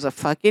 There was a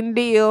fucking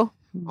deal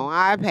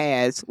on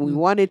iPads. We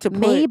wanted to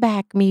put...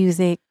 Maybach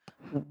music.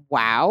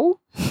 Wow.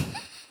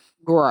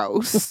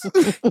 Gross.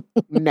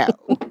 No.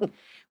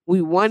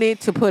 We wanted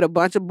to put a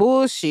bunch of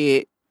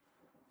bullshit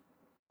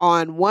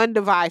on one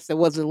device that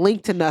wasn't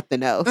linked to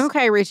nothing else.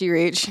 Okay, Richie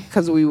Rich.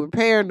 Because we were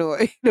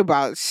paranoid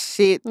about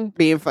shit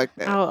being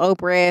fucked up. Oh,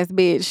 Oprah ass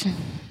bitch.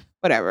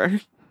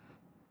 Whatever.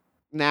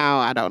 Now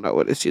I don't know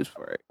what it's used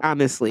for.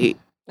 Honestly.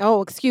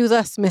 Oh, excuse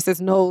us,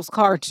 Mrs. Knowles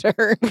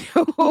Carter.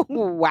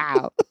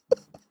 Wow.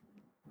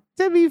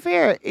 To be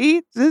fair,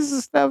 this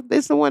is stuff,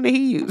 this is the one that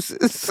he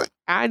uses.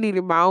 I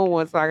needed my own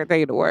one so I could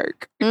take it to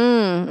work.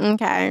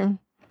 Okay.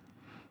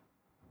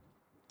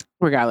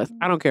 Regardless,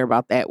 I don't care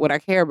about that. What I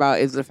care about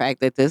is the fact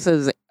that this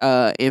has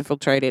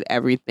infiltrated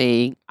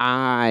everything.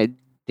 I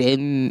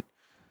didn't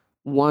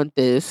want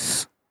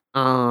this.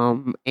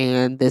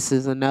 And this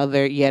is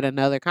yet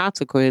another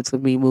consequence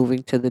of me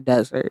moving to the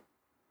desert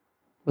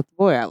with the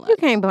boy I like. You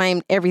can't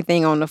blame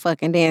everything on the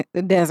fucking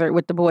the desert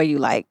with the boy you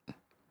like.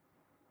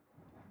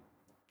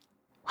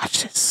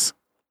 Watch this.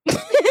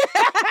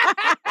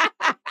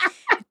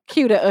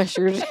 Cue the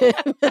ushers.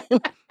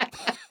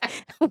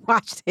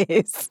 Watch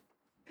this.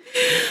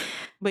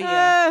 But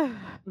yeah,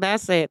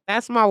 that's it.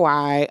 That's my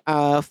why.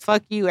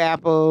 Fuck you,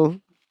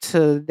 Apple,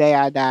 till the day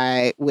I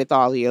die with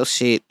all of your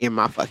shit in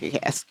my fucking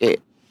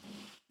casket.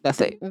 That's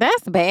it.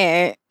 That's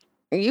bad.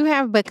 You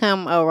have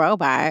become a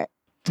robot.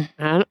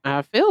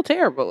 I feel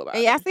terrible about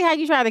it. I see how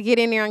you try to get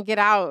in there and get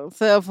out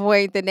to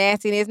avoid the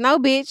nastiness. No,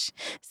 bitch.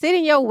 Sit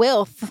in your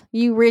wealth,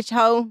 you rich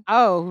hoe.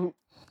 Oh.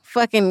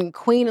 Fucking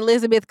Queen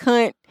Elizabeth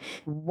cunt.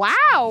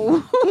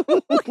 Wow.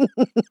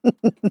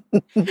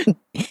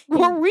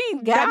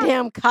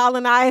 Goddamn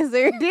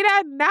colonizer. Did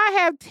I not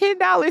have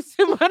 $10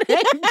 in my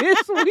name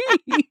this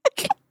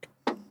week?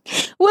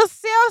 Well,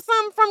 sell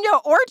something from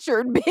your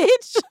orchard,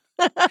 bitch.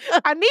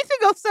 I need to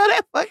go sell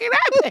that fucking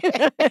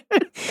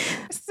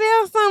iPad.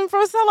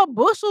 Sell a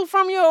bushel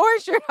from your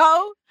orchard,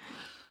 hoe.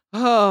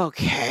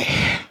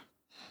 Okay.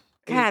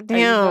 God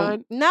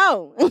damn.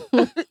 No.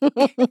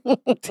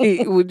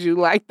 Would you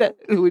like that?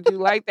 Would you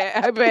like that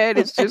iPad?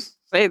 It's just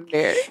sitting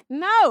there.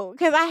 No,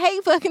 because I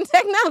hate fucking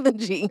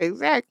technology.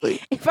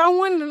 Exactly. If I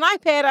wanted an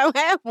iPad, I would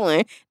have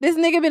one. This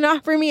nigga been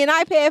offering me an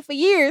iPad for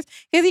years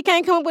because he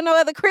can't come up with no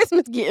other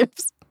Christmas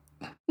gifts.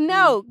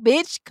 No,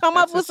 bitch. Come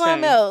up with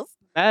something else.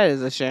 That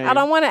is a shame. I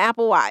don't want an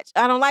Apple Watch.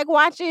 I don't like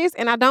watches,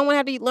 and I don't want to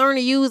have to learn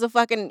to use a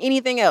fucking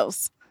anything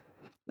else.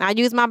 I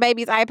use my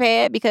baby's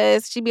iPad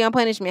because she be on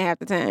punishment half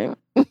the time.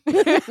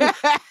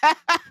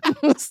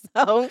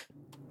 So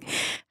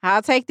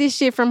I'll take this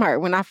shit from her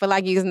when I feel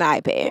like using the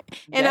iPad.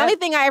 And the only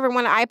thing I ever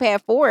want an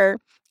iPad for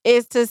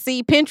is to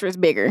see Pinterest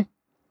bigger.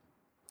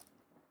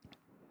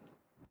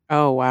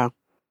 Oh, wow.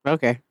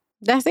 Okay.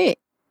 That's it.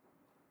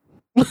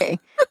 Okay.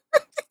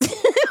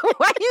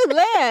 Why you you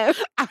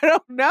laugh? I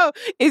don't know.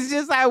 It's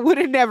just I would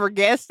have never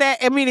guessed that.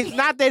 I mean, it's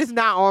not that it's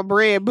not on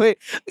brand, but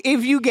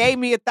if you gave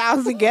me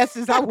 1,000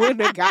 guesses, I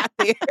wouldn't have got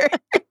there.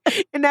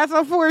 And that's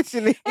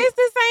unfortunate. It's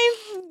the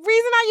same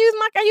reason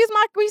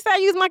I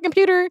use my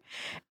computer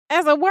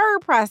as a word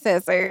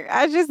processor.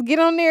 I just get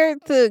on there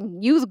to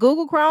use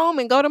Google Chrome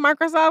and go to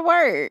Microsoft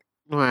Word.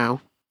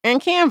 Wow. And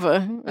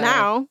Canva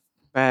now.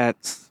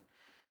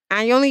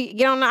 I only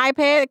get on the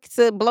iPad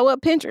to blow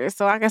up Pinterest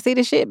so I can see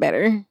the shit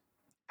better.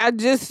 I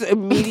just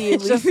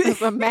immediately...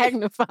 It's a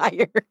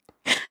magnifier.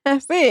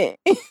 That's it.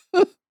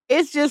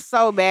 It's just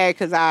so bad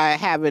because I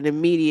have an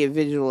immediate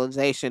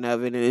visualization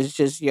of it, and it's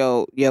just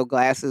your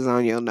glasses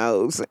on your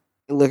nose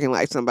looking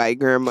like somebody's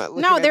grandma.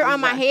 No, they're on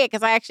my head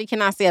because I actually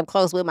cannot see up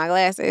close with my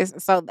glasses.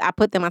 So I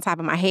put them on top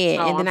of my head,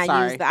 and then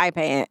I use the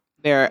iPad.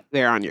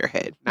 They're on your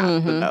head,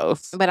 not the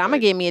nose. But I'm going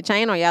to get me a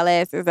chain on y'all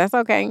asses. That's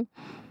okay.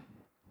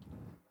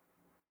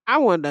 I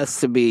want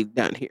us to be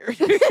done here.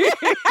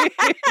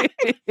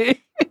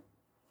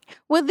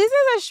 Well, this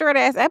is a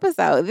short-ass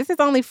episode. This is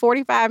only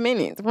 45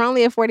 minutes. We're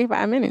only at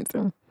 45 minutes.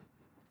 You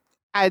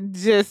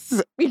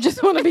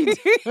just want to be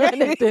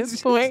done at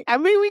this point. I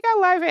mean, we got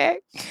life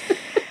hacks.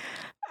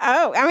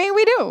 Oh, I mean,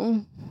 we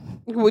do.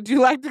 Would you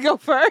like to go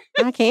first?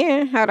 I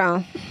can. Hold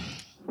on.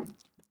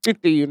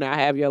 Do you not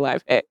have your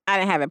life hack? I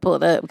didn't have it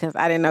pulled up because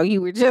I didn't know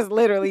you were just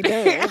literally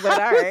done. But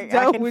all right,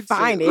 I can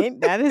find it.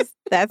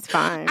 That's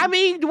fine. I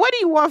mean, what do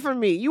you want from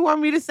me? You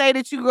want me to say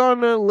that you're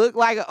gonna look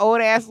like an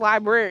old ass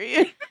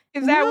librarian?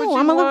 Is that what you want?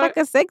 I'm gonna look like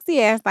a sexy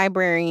ass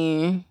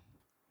librarian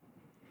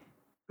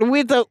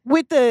with the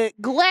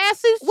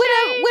glasses,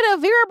 with a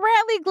Vera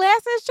Bradley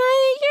glasses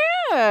chain.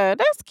 Yeah,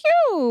 that's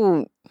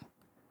cute.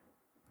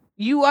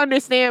 You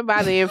understand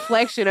by the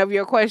inflection of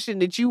your question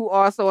that you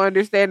also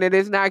understand that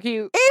it's not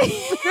cute.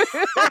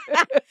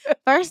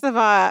 First of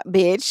all,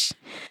 bitch,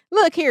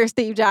 look here,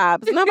 Steve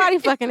Jobs. Nobody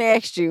fucking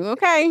asked you,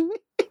 okay?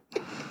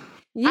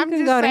 You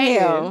can go to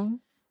hell.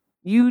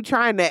 You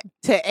trying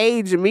to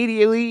age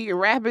immediately and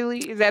rapidly?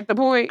 Is that the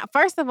point?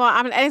 First of all,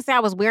 I didn't say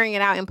I was wearing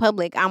it out in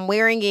public. I'm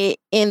wearing it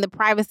in the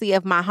privacy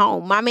of my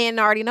home. My man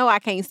already know I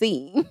can't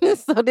see.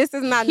 So this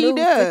is not news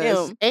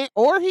to him.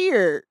 Or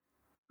here.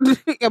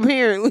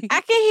 Apparently.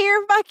 I can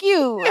hear fuck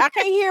you. I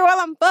can hear while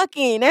I'm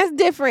fucking. That's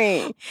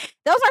different.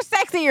 Those are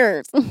sex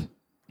ears.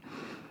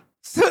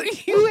 So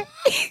I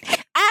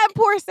have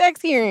poor sex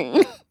hearing.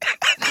 There's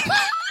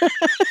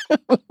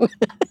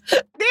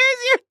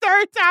your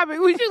third topic.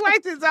 Would you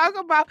like to talk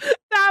about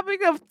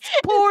topic of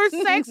poor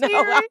sex hearing?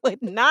 No, I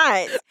would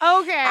not. Okay.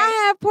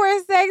 I have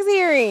poor sex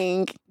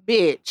hearing.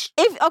 Bitch.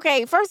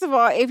 First of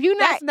all, if you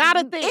not... That's not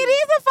a thing. It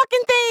is a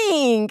fucking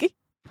thing.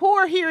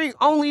 Poor hearing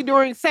only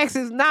during sex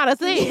is not a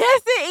thing.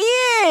 Yes,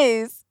 it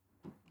is.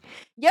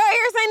 Your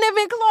ears ain't never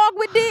been clogged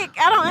with dick.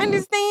 I don't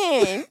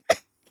understand.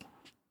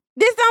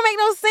 This don't make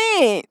no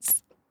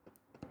sense.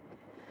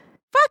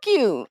 Fuck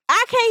you.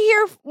 I can't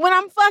hear when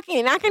I'm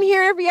fucking. I can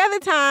hear every other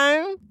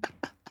time.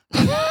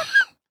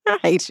 I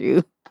hate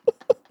you.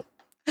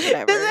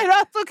 Does it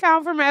also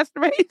count for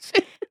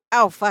masturbation?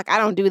 Oh, fuck. I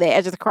don't do that.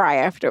 I just cry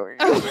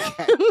afterwards.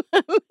 Okay.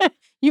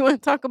 You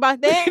want to talk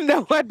about that?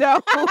 No, I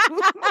don't.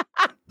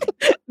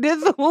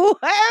 This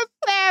last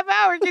half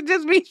hour can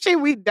just be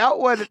shit we don't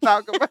want to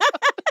talk about.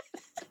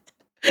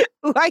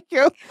 Like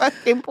your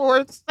fucking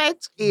poor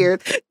sex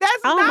ears.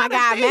 That's oh not my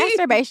God. thing.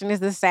 Masturbation is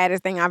the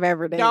saddest thing I've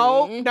ever done.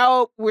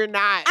 No, we're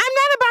not. I'm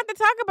not about to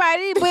talk about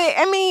it, but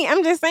I mean,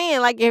 I'm just saying,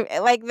 like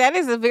that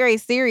is a very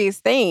serious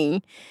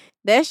thing.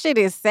 That shit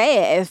is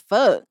sad as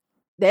fuck.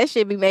 That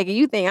shit be making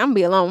you think I'm gonna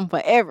be alone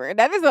forever.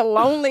 That is a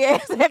lonely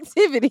ass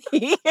activity.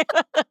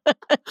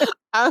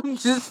 I'm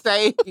just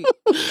saying.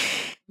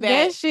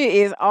 That shit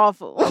is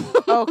awful.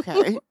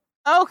 Okay.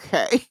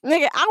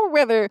 Nigga, I would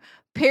rather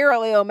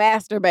parallel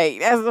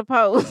masturbate as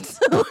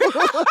opposed to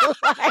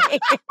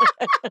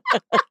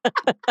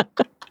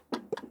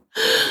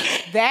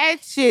that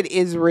shit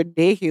is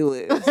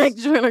ridiculous. Like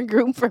join a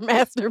group for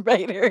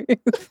masturbators.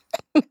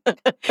 The fact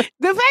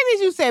that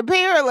you said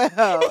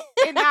parallel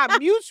and not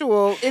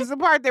mutual is the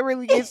part that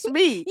really gets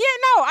me. Yeah,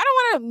 no, I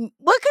don't want to.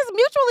 Well, because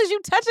mutual is you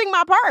touching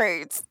my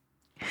parts.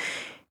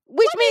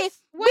 Which means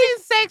what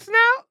is sex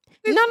now?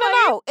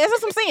 No. That's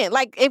what I'm saying.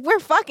 Like, if we're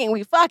fucking,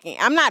 we fucking.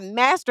 I'm not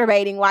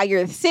masturbating while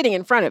you're sitting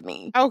in front of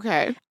me.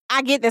 Okay.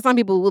 I get that some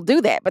people will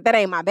do that, but that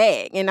ain't my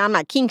bag. And I'm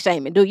not kink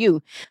shaming, do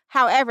you?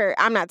 However,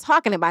 I'm not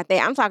talking about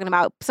that. I'm talking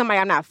about somebody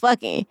I'm not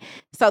fucking.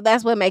 So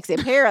that's what makes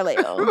it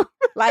parallel.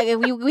 Like, if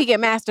we can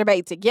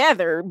masturbate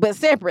together, but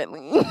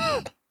separately.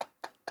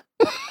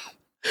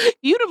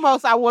 You the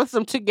most I want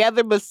some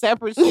together but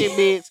separate shit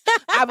bitch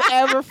I've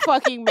ever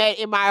fucking met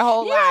in my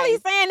whole life. You're only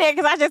saying that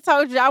because I just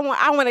told you I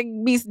want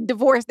to be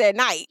divorced that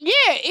night.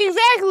 Yeah,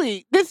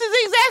 exactly. This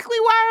is exactly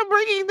why I'm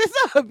bringing this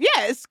up.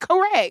 Yes,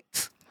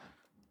 correct.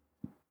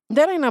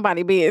 That ain't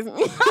nobody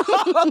business.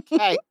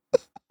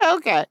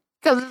 Okay.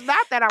 Because it's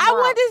not that I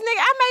want this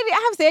nigga.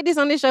 I have said this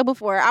on this show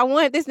before. I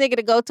want this nigga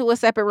to go to a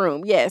separate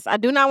room. Yes, I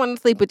do not want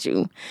to sleep with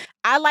you.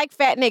 I like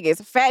fat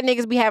niggas. Fat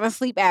niggas be having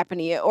sleep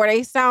apnea or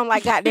they sound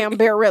like goddamn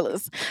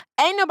barillas.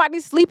 Ain't nobody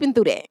sleeping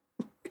through that.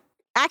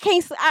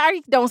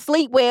 I don't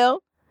sleep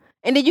well.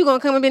 And then you gonna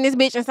come up in this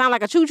bitch and sound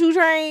like a choo-choo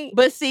train?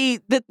 But see,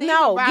 the thing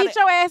get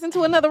your ass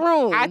into another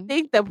room. I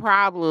think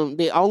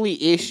the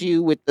only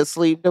issue with the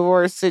sleep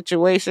divorce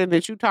situation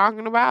that you're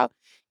talking about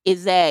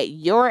is that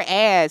your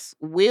ass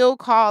will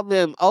call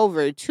them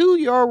over to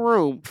your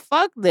room.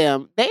 Fuck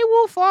them. They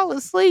will fall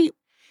asleep.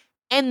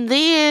 And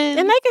then...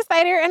 And they can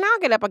stay there and I'll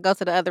get up and go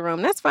to the other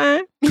room. That's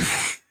fine.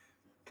 I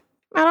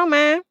don't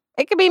mind.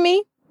 It could be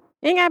me.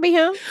 It ain't gotta be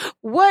him.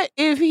 What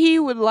if he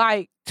would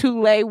like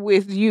to lay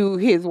with you,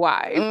 his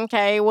wife?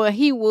 Okay, well,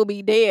 he will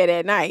be dead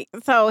at night.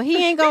 So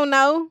he ain't gonna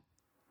know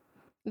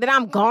that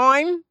I'm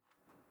gone.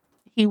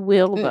 He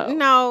will, though.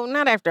 No,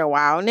 not after a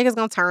while. Niggas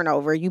gonna turn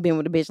over. You been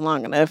with a bitch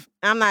long enough.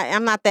 I'm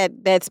not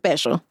that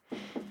special.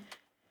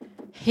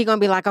 He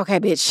gonna be like, okay,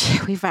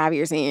 bitch, we 5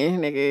 years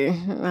in,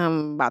 nigga.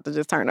 I'm about to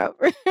just turn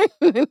over.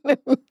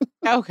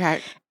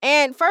 Okay.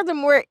 And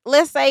furthermore,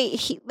 let's say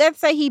he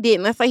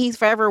didn't. Let's say he's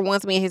forever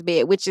wants me in his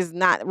bed, which is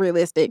not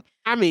realistic.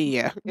 I mean,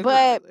 yeah.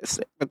 But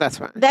that's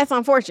fine. That's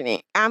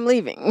unfortunate. I'm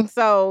leaving.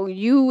 So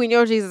you and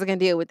your Jesus can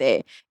deal with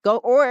that.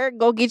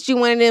 Go get you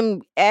one of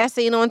them ass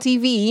seen on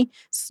TV,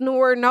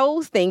 snore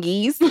nose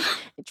thingies.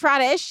 Try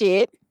that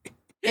shit.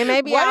 And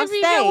maybe I'll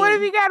stay. What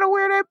if you gotta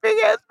wear that big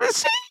ass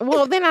machine?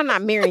 Well, then I'm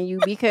not marrying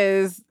you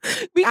because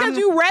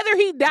you rather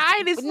he die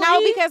in his sleep? No,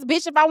 because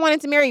bitch, if I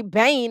wanted to marry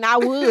Bane, I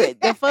would.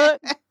 The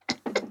fuck?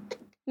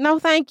 No,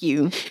 thank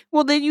you.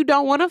 Well, then you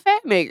don't want a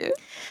fat nigga.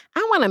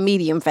 I want a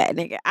medium fat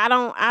nigga. I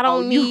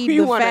don't need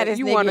the fattest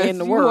nigga in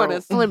the world. You want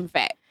a slim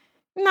fat.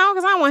 No,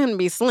 because I want him to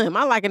be slim.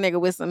 I like a nigga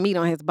with some meat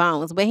on his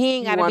bones, but he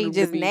ain't got to be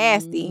just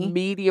nasty.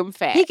 Medium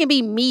fat. He can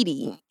be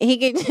meaty. He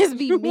can just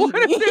be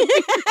meaty.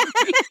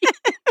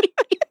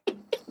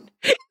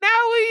 Now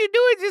what you do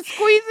is just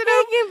squeeze it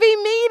up. He can be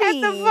meaty.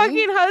 At the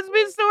fucking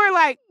husband store,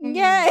 like,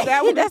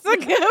 yeah, that's a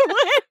good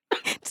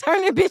one.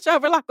 Turn the bitch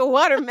over like a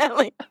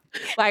watermelon.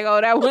 Like,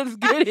 oh, that one's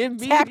good and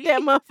meaty. Tap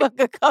that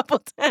motherfucker a couple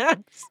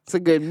times. It's a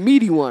good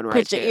meaty one right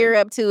Put your ear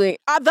up to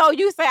it. Although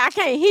you say I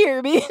can't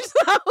hear, bitch.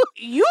 So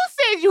you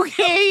said you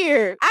can't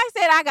hear. I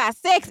said I got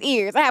sex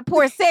ears. I have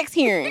poor sex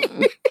hearing.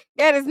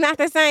 That is not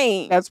the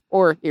same. That's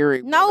poor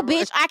hearing. No,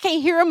 bitch, I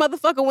can't hear a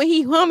motherfucker when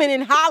he humming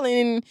and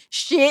hollering and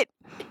shit.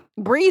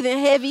 Breathing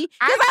heavy.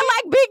 Because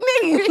I like big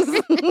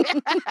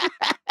niggas.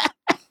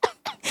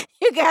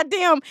 You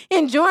goddamn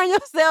enjoying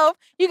yourself.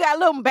 You got a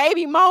little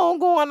baby moan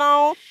going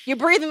on. You're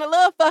breathing a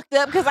little fucked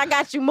up because I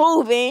got you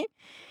moving.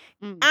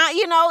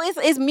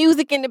 It's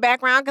music in the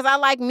background because I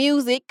like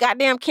music.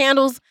 Goddamn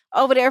candles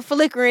over there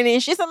flickering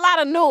and shit. It's a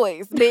lot of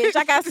noise, bitch.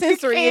 I got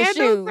sensory issues.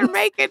 Candles are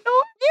making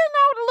noise? You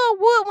know, the little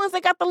wood ones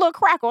that got the little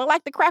crackle. I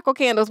like the crackle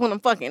candles when I'm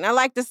fucking. I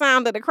like the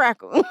sound of the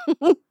crackle.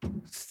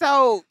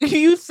 So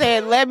you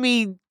said, let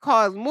me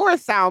cause more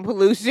sound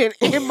pollution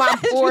in my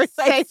poor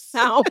sex.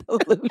 Sound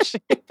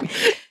pollution.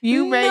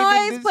 You made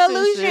noise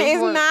pollution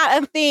is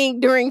not a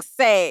thing during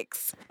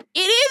sex. It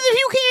is if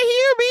you can't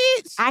hear,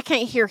 bitch. I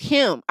can't hear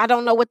him. I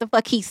don't know what the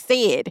fuck he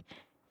said.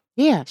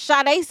 Yeah.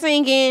 Sade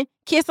singing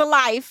Kiss of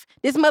Life.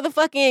 This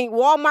motherfucking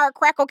Walmart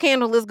crackle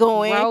candle is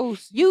going.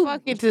 Gross. You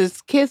fucking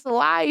just Kiss of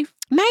Life.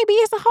 Maybe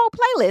it's a whole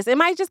playlist. It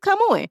might just come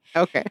on.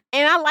 Okay.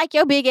 And I like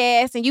your big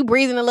ass and you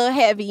breathing a little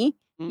heavy.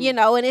 You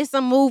know, and it's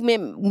some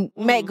movement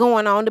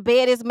going on. The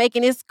bed is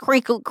making its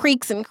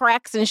creaks and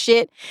cracks and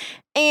shit.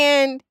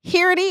 And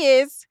here it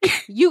is.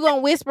 You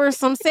gonna whisper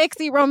some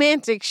sexy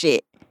romantic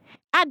shit.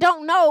 I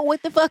don't know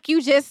what the fuck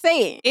you just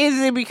said. Is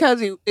it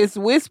because it's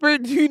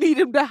whispered? Do you need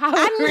him to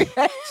holler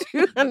at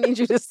you? I need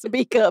you to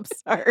speak up,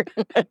 sir.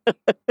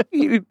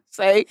 You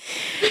say,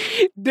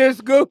 "There's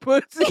good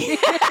pussy."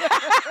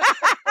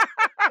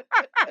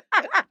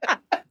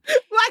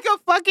 Like a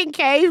fucking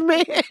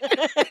caveman. Is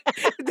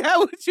that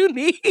what you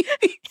need?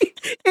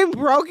 In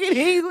broken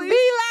English?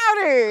 Be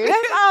louder.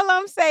 That's all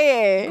I'm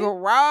saying.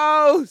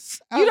 Gross.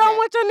 You don't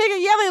want your nigga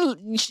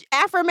yelling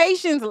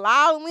affirmations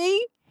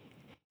loudly?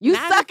 You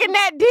sucking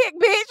that dick,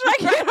 bitch.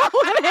 Like, you don't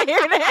want to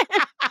hear that.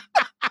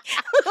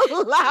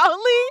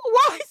 Loudly?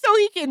 Why? So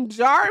he can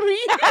jar me?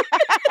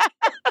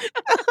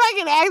 I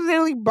can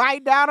accidentally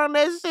bite down on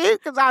that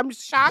shit because I'm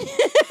shocked.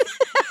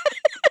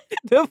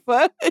 The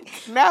fuck?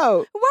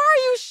 No. Why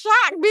are you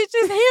shocked, bitch?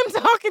 It's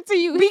him talking to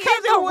you. Because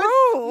it was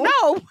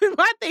no.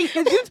 My thing is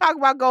you talk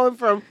about going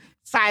from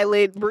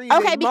silent breathing.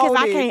 Okay, because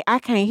I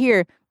can't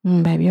hear.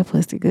 Baby, your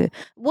pussy good.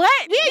 What?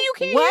 Yeah, you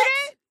can't hear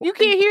that. You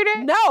can't hear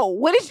that. No.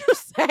 What did you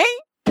say?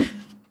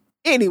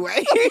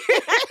 Anyway.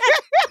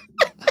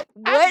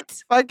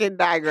 What? Fucking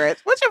digress.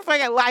 What's your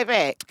fucking life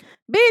hack?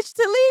 Bitch,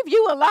 to leave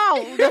you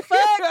alone. The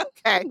fuck?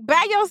 Okay.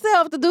 By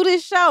yourself to do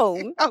this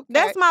show. Okay.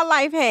 That's my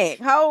life hack,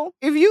 ho.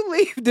 If you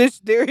leave this,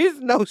 there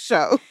is no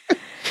show.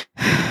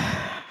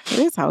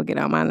 This hoe get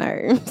on my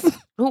nerves.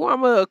 Who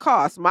I'm gonna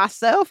cost?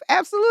 Myself?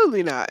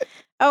 Absolutely not.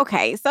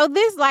 Okay, so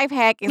this life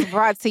hack is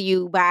brought to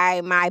you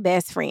by my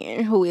best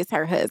friend, who is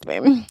her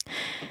husband.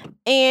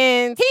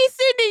 And he's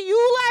sending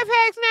you life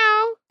hacks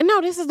now?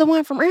 No, this is the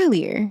one from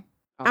earlier.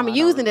 I'm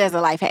using it as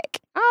a life hack.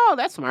 Oh,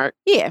 that's smart.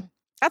 Yeah.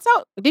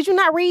 Did you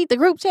not read the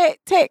group chat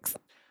text?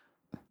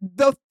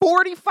 The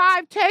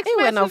 45 text messages? It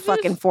wasn't no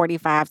fucking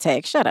 45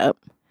 text. Shut up.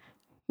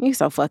 You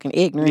so fucking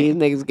ignorant. These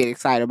niggas get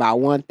excited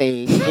about one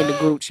thing in the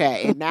group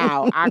chat, and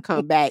now I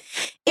come back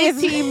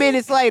 15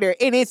 minutes later,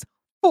 and it's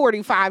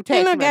 45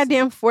 text messages.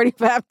 Goddamn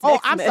 45 text Oh,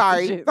 I'm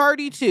messages. sorry.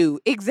 32.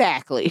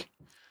 Exactly.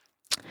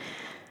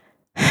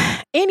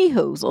 Any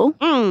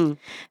hoozle.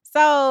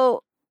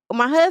 So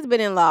my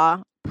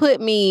husband-in-law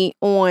put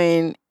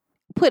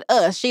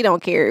us, she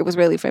don't care. It was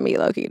really for me,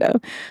 low-key,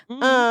 though.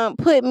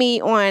 Put me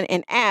on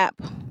an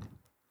app,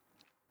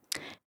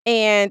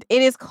 and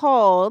it is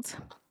called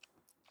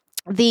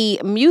the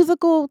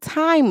Musical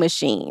Time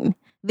Machine,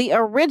 the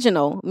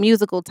original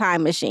Musical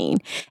Time Machine.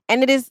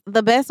 And it is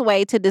the best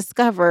way to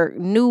discover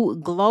new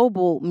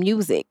global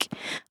music.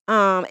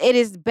 It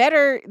is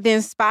better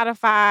than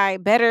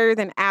Spotify, better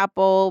than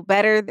Apple,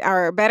 better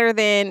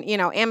than,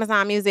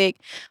 Amazon Music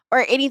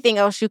or anything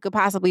else you could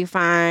possibly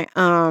find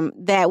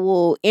that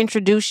will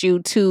introduce you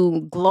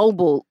to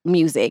global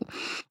music.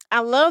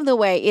 I love the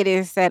way it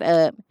is set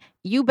up.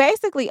 You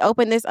basically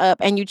open this up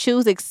and you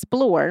choose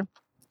Explore.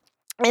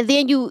 And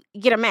then you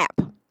get a map,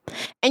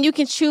 and you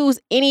can choose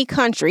any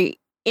country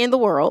in the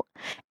world,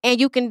 and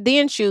you can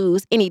then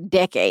choose any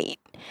decade,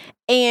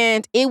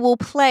 and it will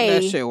play.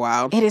 That shit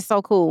wild. It is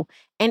so cool.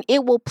 And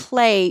it will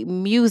play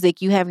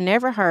music you have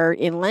never heard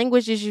in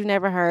languages you've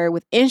never heard,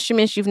 with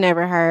instruments you've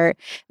never heard,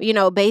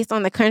 based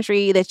on the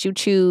country that you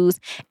choose.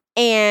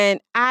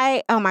 And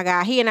oh my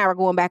God, he and I were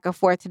going back and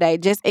forth today,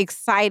 just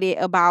excited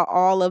about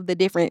all of the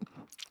different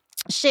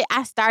shit.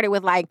 I started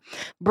with like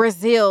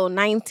Brazil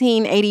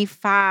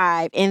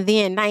 1985 and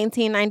then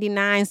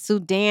 1999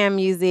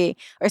 Sudanese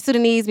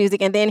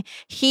music, and then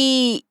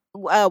he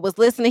was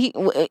listening.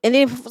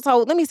 So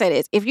let me say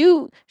this: if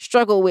you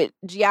struggle with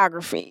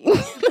geography,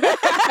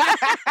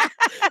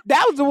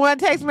 that was the one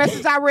text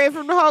message I read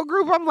from the whole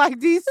group. I'm like,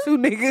 these two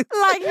niggas,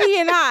 like he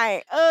and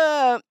I,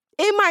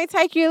 it might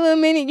take you a little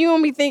minute. You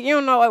won't be thinking, you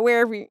don't know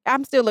wherever.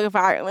 I'm still looking for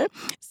Ireland.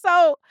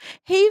 So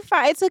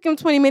it took him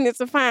 20 minutes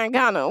to find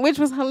Ghana, which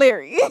was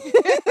hilarious.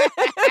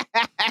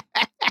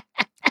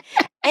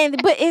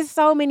 But it's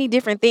so many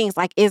different things,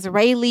 like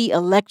Israeli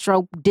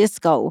electro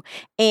disco.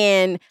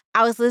 And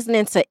I was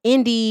listening to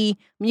indie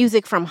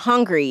music from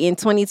Hungary in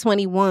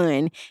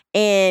 2021.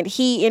 And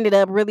he ended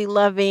up really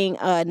loving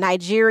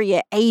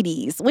Nigeria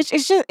 80s, which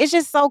it's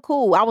just so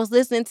cool. I was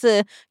listening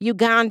to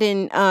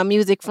Ugandan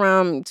music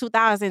from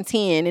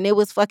 2010, and it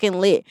was fucking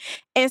lit.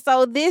 And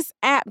so this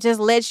app just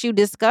lets you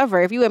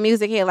discover, if you a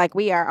music head like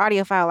we are,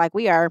 audiophile like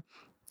we are,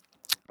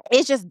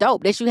 it's just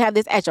dope that you have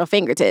this at your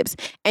fingertips,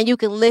 and you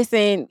can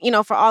listen,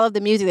 for all of the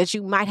music that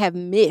you might have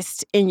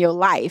missed in your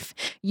life.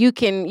 You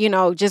can,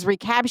 just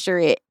recapture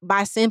it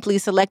by simply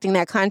selecting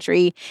that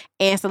country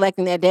and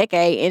selecting that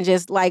decade and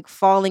just like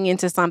falling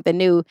into something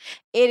new.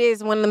 It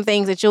is one of them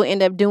things that you'll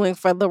end up doing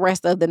for the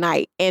rest of the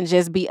night and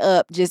just be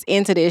up, just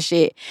into this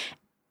shit.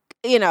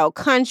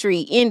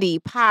 Country,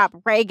 indie, pop,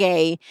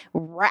 reggae.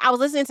 I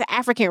was listening to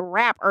African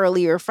rap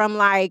earlier from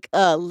like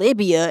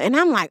Libya, and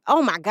I'm like,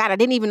 oh my God, I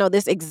didn't even know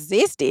this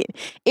existed.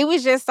 It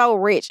was just so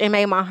rich and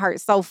made my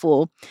heart so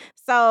full.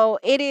 So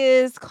it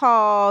is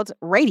called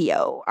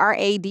Radio,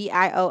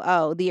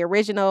 RADIOO, the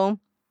original,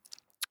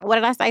 what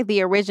did I say?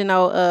 The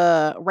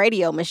original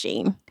radio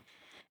machine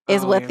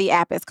is what the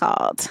app is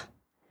called.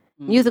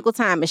 Musical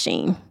Time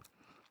Machine.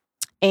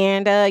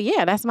 And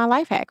that's my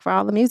life hack for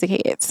all the music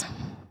heads.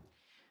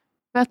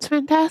 That's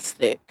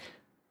fantastic.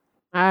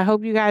 I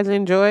hope you guys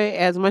enjoy it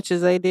as much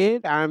as they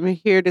did. I'm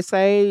here to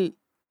say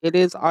it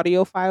is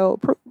audiophile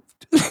approved.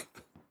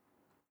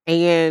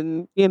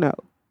 And,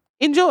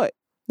 enjoy it.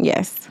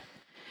 Yes.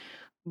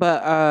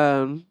 But,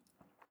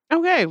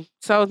 okay.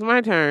 So it's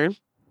my turn.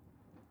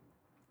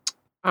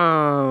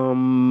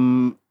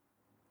 My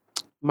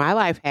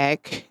life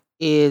hack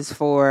is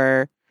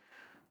for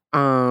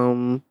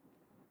the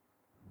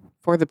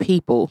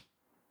people.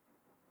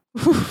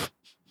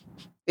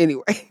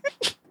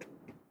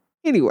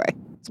 Anyway,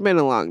 it's been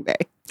a long day.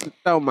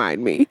 Don't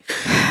mind me.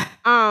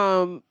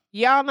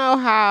 Y'all know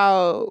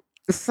how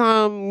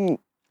some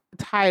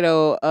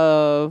title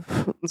of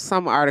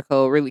some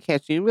article really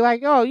catch you and be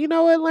like, oh, you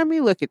know what? Let me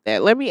look at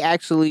that. Let me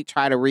actually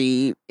try to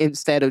read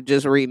instead of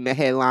just reading the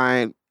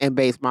headline and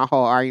base my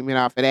whole argument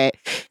off of that.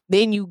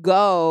 Then you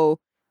go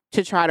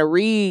to try to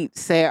read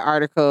said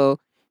article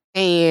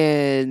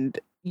and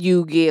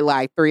you get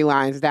like 3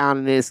 lines down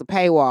and it's a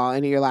paywall,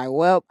 and you're like,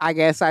 well, I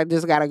guess I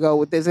just got to go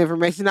with this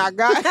information I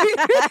got.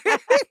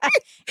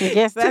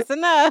 Guess that's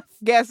enough.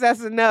 Guess that's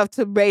enough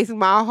to base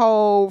my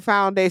whole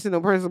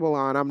foundational principle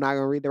on. I'm not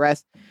going to read the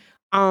rest.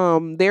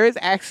 There is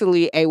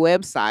actually a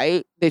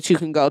website that you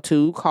can go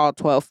to called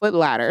 12 Foot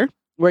Ladder,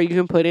 where you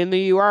can put in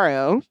the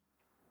URL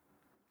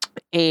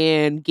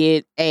and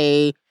get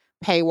a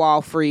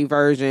paywall free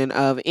version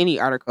of any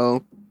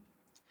article.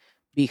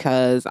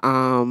 Because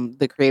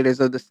the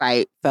creators of the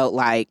site felt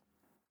like,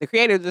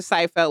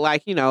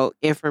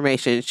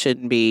 information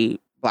shouldn't be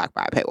blocked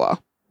by a paywall.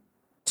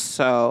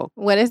 So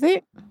what is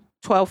it?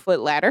 12 Foot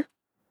Ladder.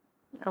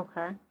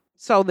 Okay.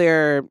 So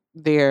their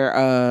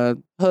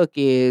hook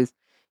is,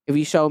 if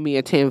you show me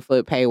a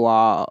 10-foot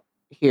paywall,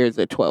 here's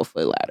a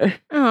 12-foot ladder.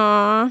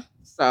 Aw.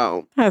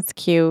 So that's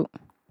cute.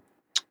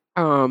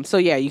 So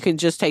yeah, you can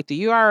just take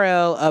the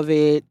URL of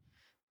it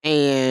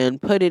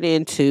and put it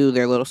into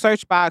their little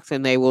search box,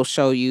 and they will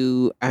show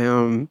you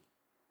a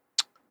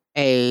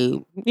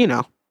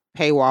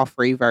paywall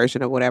free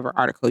version of whatever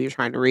article you're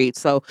trying to read.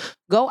 So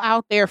go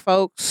out there,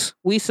 folks.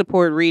 We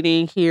support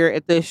reading here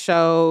at this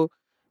show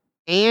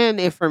and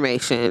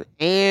information,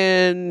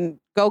 and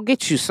go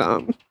get you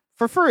some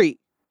for free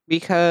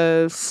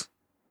because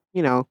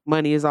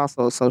money is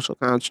also a social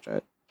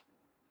construct.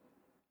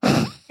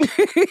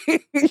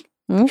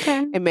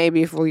 Okay. And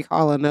maybe if we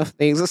call enough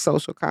things a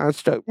social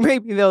construct,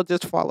 maybe they'll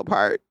just fall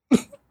apart.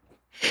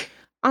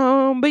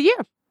 But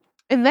yeah.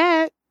 And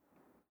that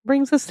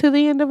brings us to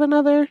the end of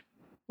another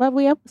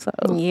lovely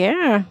episode.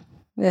 Yeah.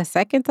 The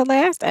second to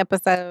last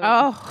episode.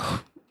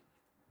 Oh.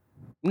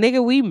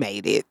 Nigga, we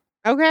made it.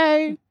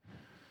 Okay.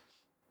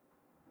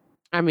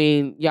 I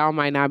mean, y'all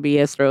might not be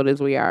as thrilled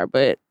as we are,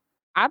 but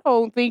I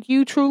don't think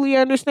you truly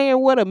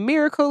understand what a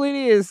miracle it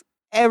is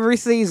every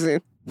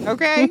season.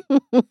 Okay?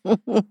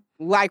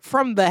 Like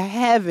from the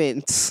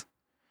heavens.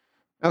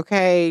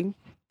 Okay?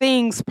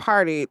 Things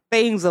parted,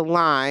 things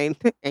aligned,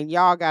 and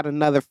y'all got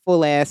another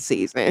full ass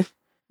season.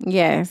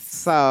 Yes.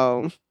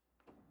 So,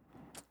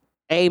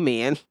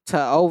 amen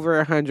to over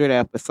 100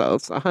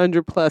 episodes,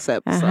 100 plus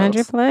episodes.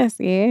 100 plus,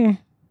 yeah.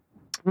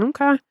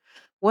 Okay.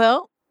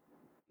 Well,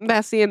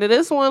 that's the end of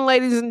this one,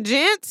 ladies and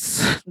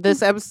gents.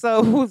 This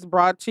episode was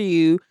brought to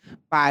you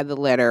by the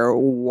letter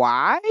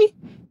Y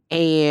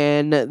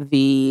and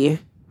the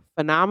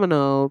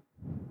phenomenal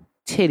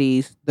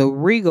titties, the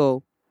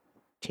regal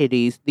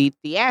titties, the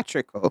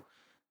theatrical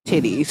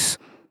titties.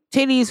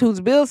 Titties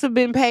whose bills have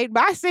been paid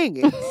by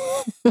singing.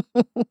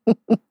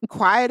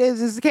 Quiet as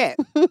his cat.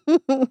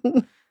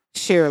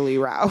 Shirley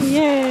Ralph.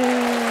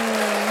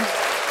 Yeah.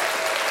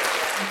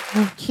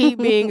 Keep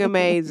being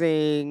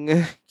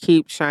amazing.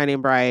 Keep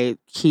shining bright.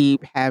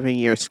 Keep having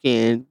your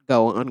skin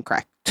go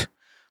uncracked.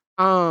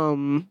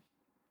 You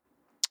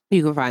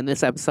can find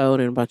this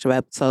episode and a bunch of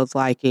episodes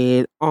like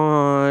it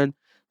on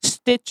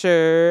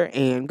Stitcher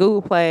and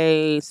Google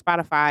Play,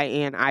 Spotify,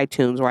 and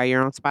iTunes. While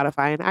you're on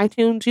Spotify and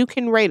iTunes, you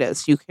can rate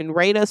us. You can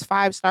rate us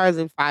 5 stars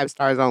and 5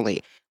 stars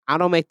only. I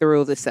don't make the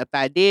rules except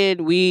I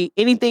did.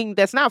 Anything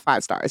that's not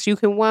 5 stars, you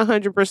can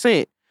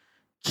 100%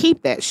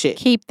 keep that shit.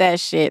 Keep that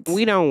shit.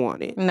 We don't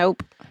want it.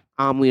 Nope.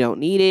 We don't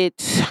need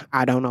it.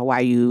 I don't know why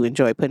you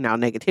enjoy putting out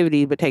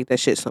negativity, but take that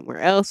shit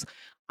somewhere else.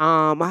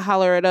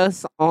 Holler at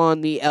us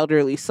on the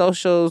elderly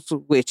socials,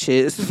 which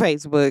is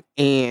Facebook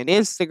and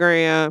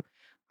Instagram.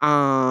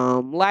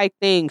 Like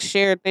things,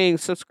 share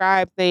things,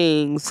 subscribe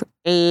things.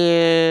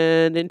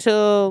 And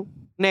until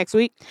next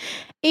week,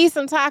 eat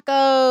some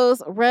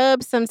tacos,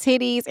 rub some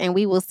titties, and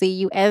we will see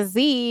you at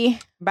Z.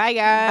 Bye,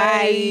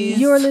 guys. Bye.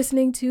 You're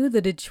listening to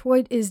the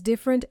Detroit is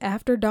Different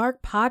After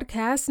Dark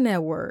Podcast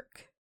Network.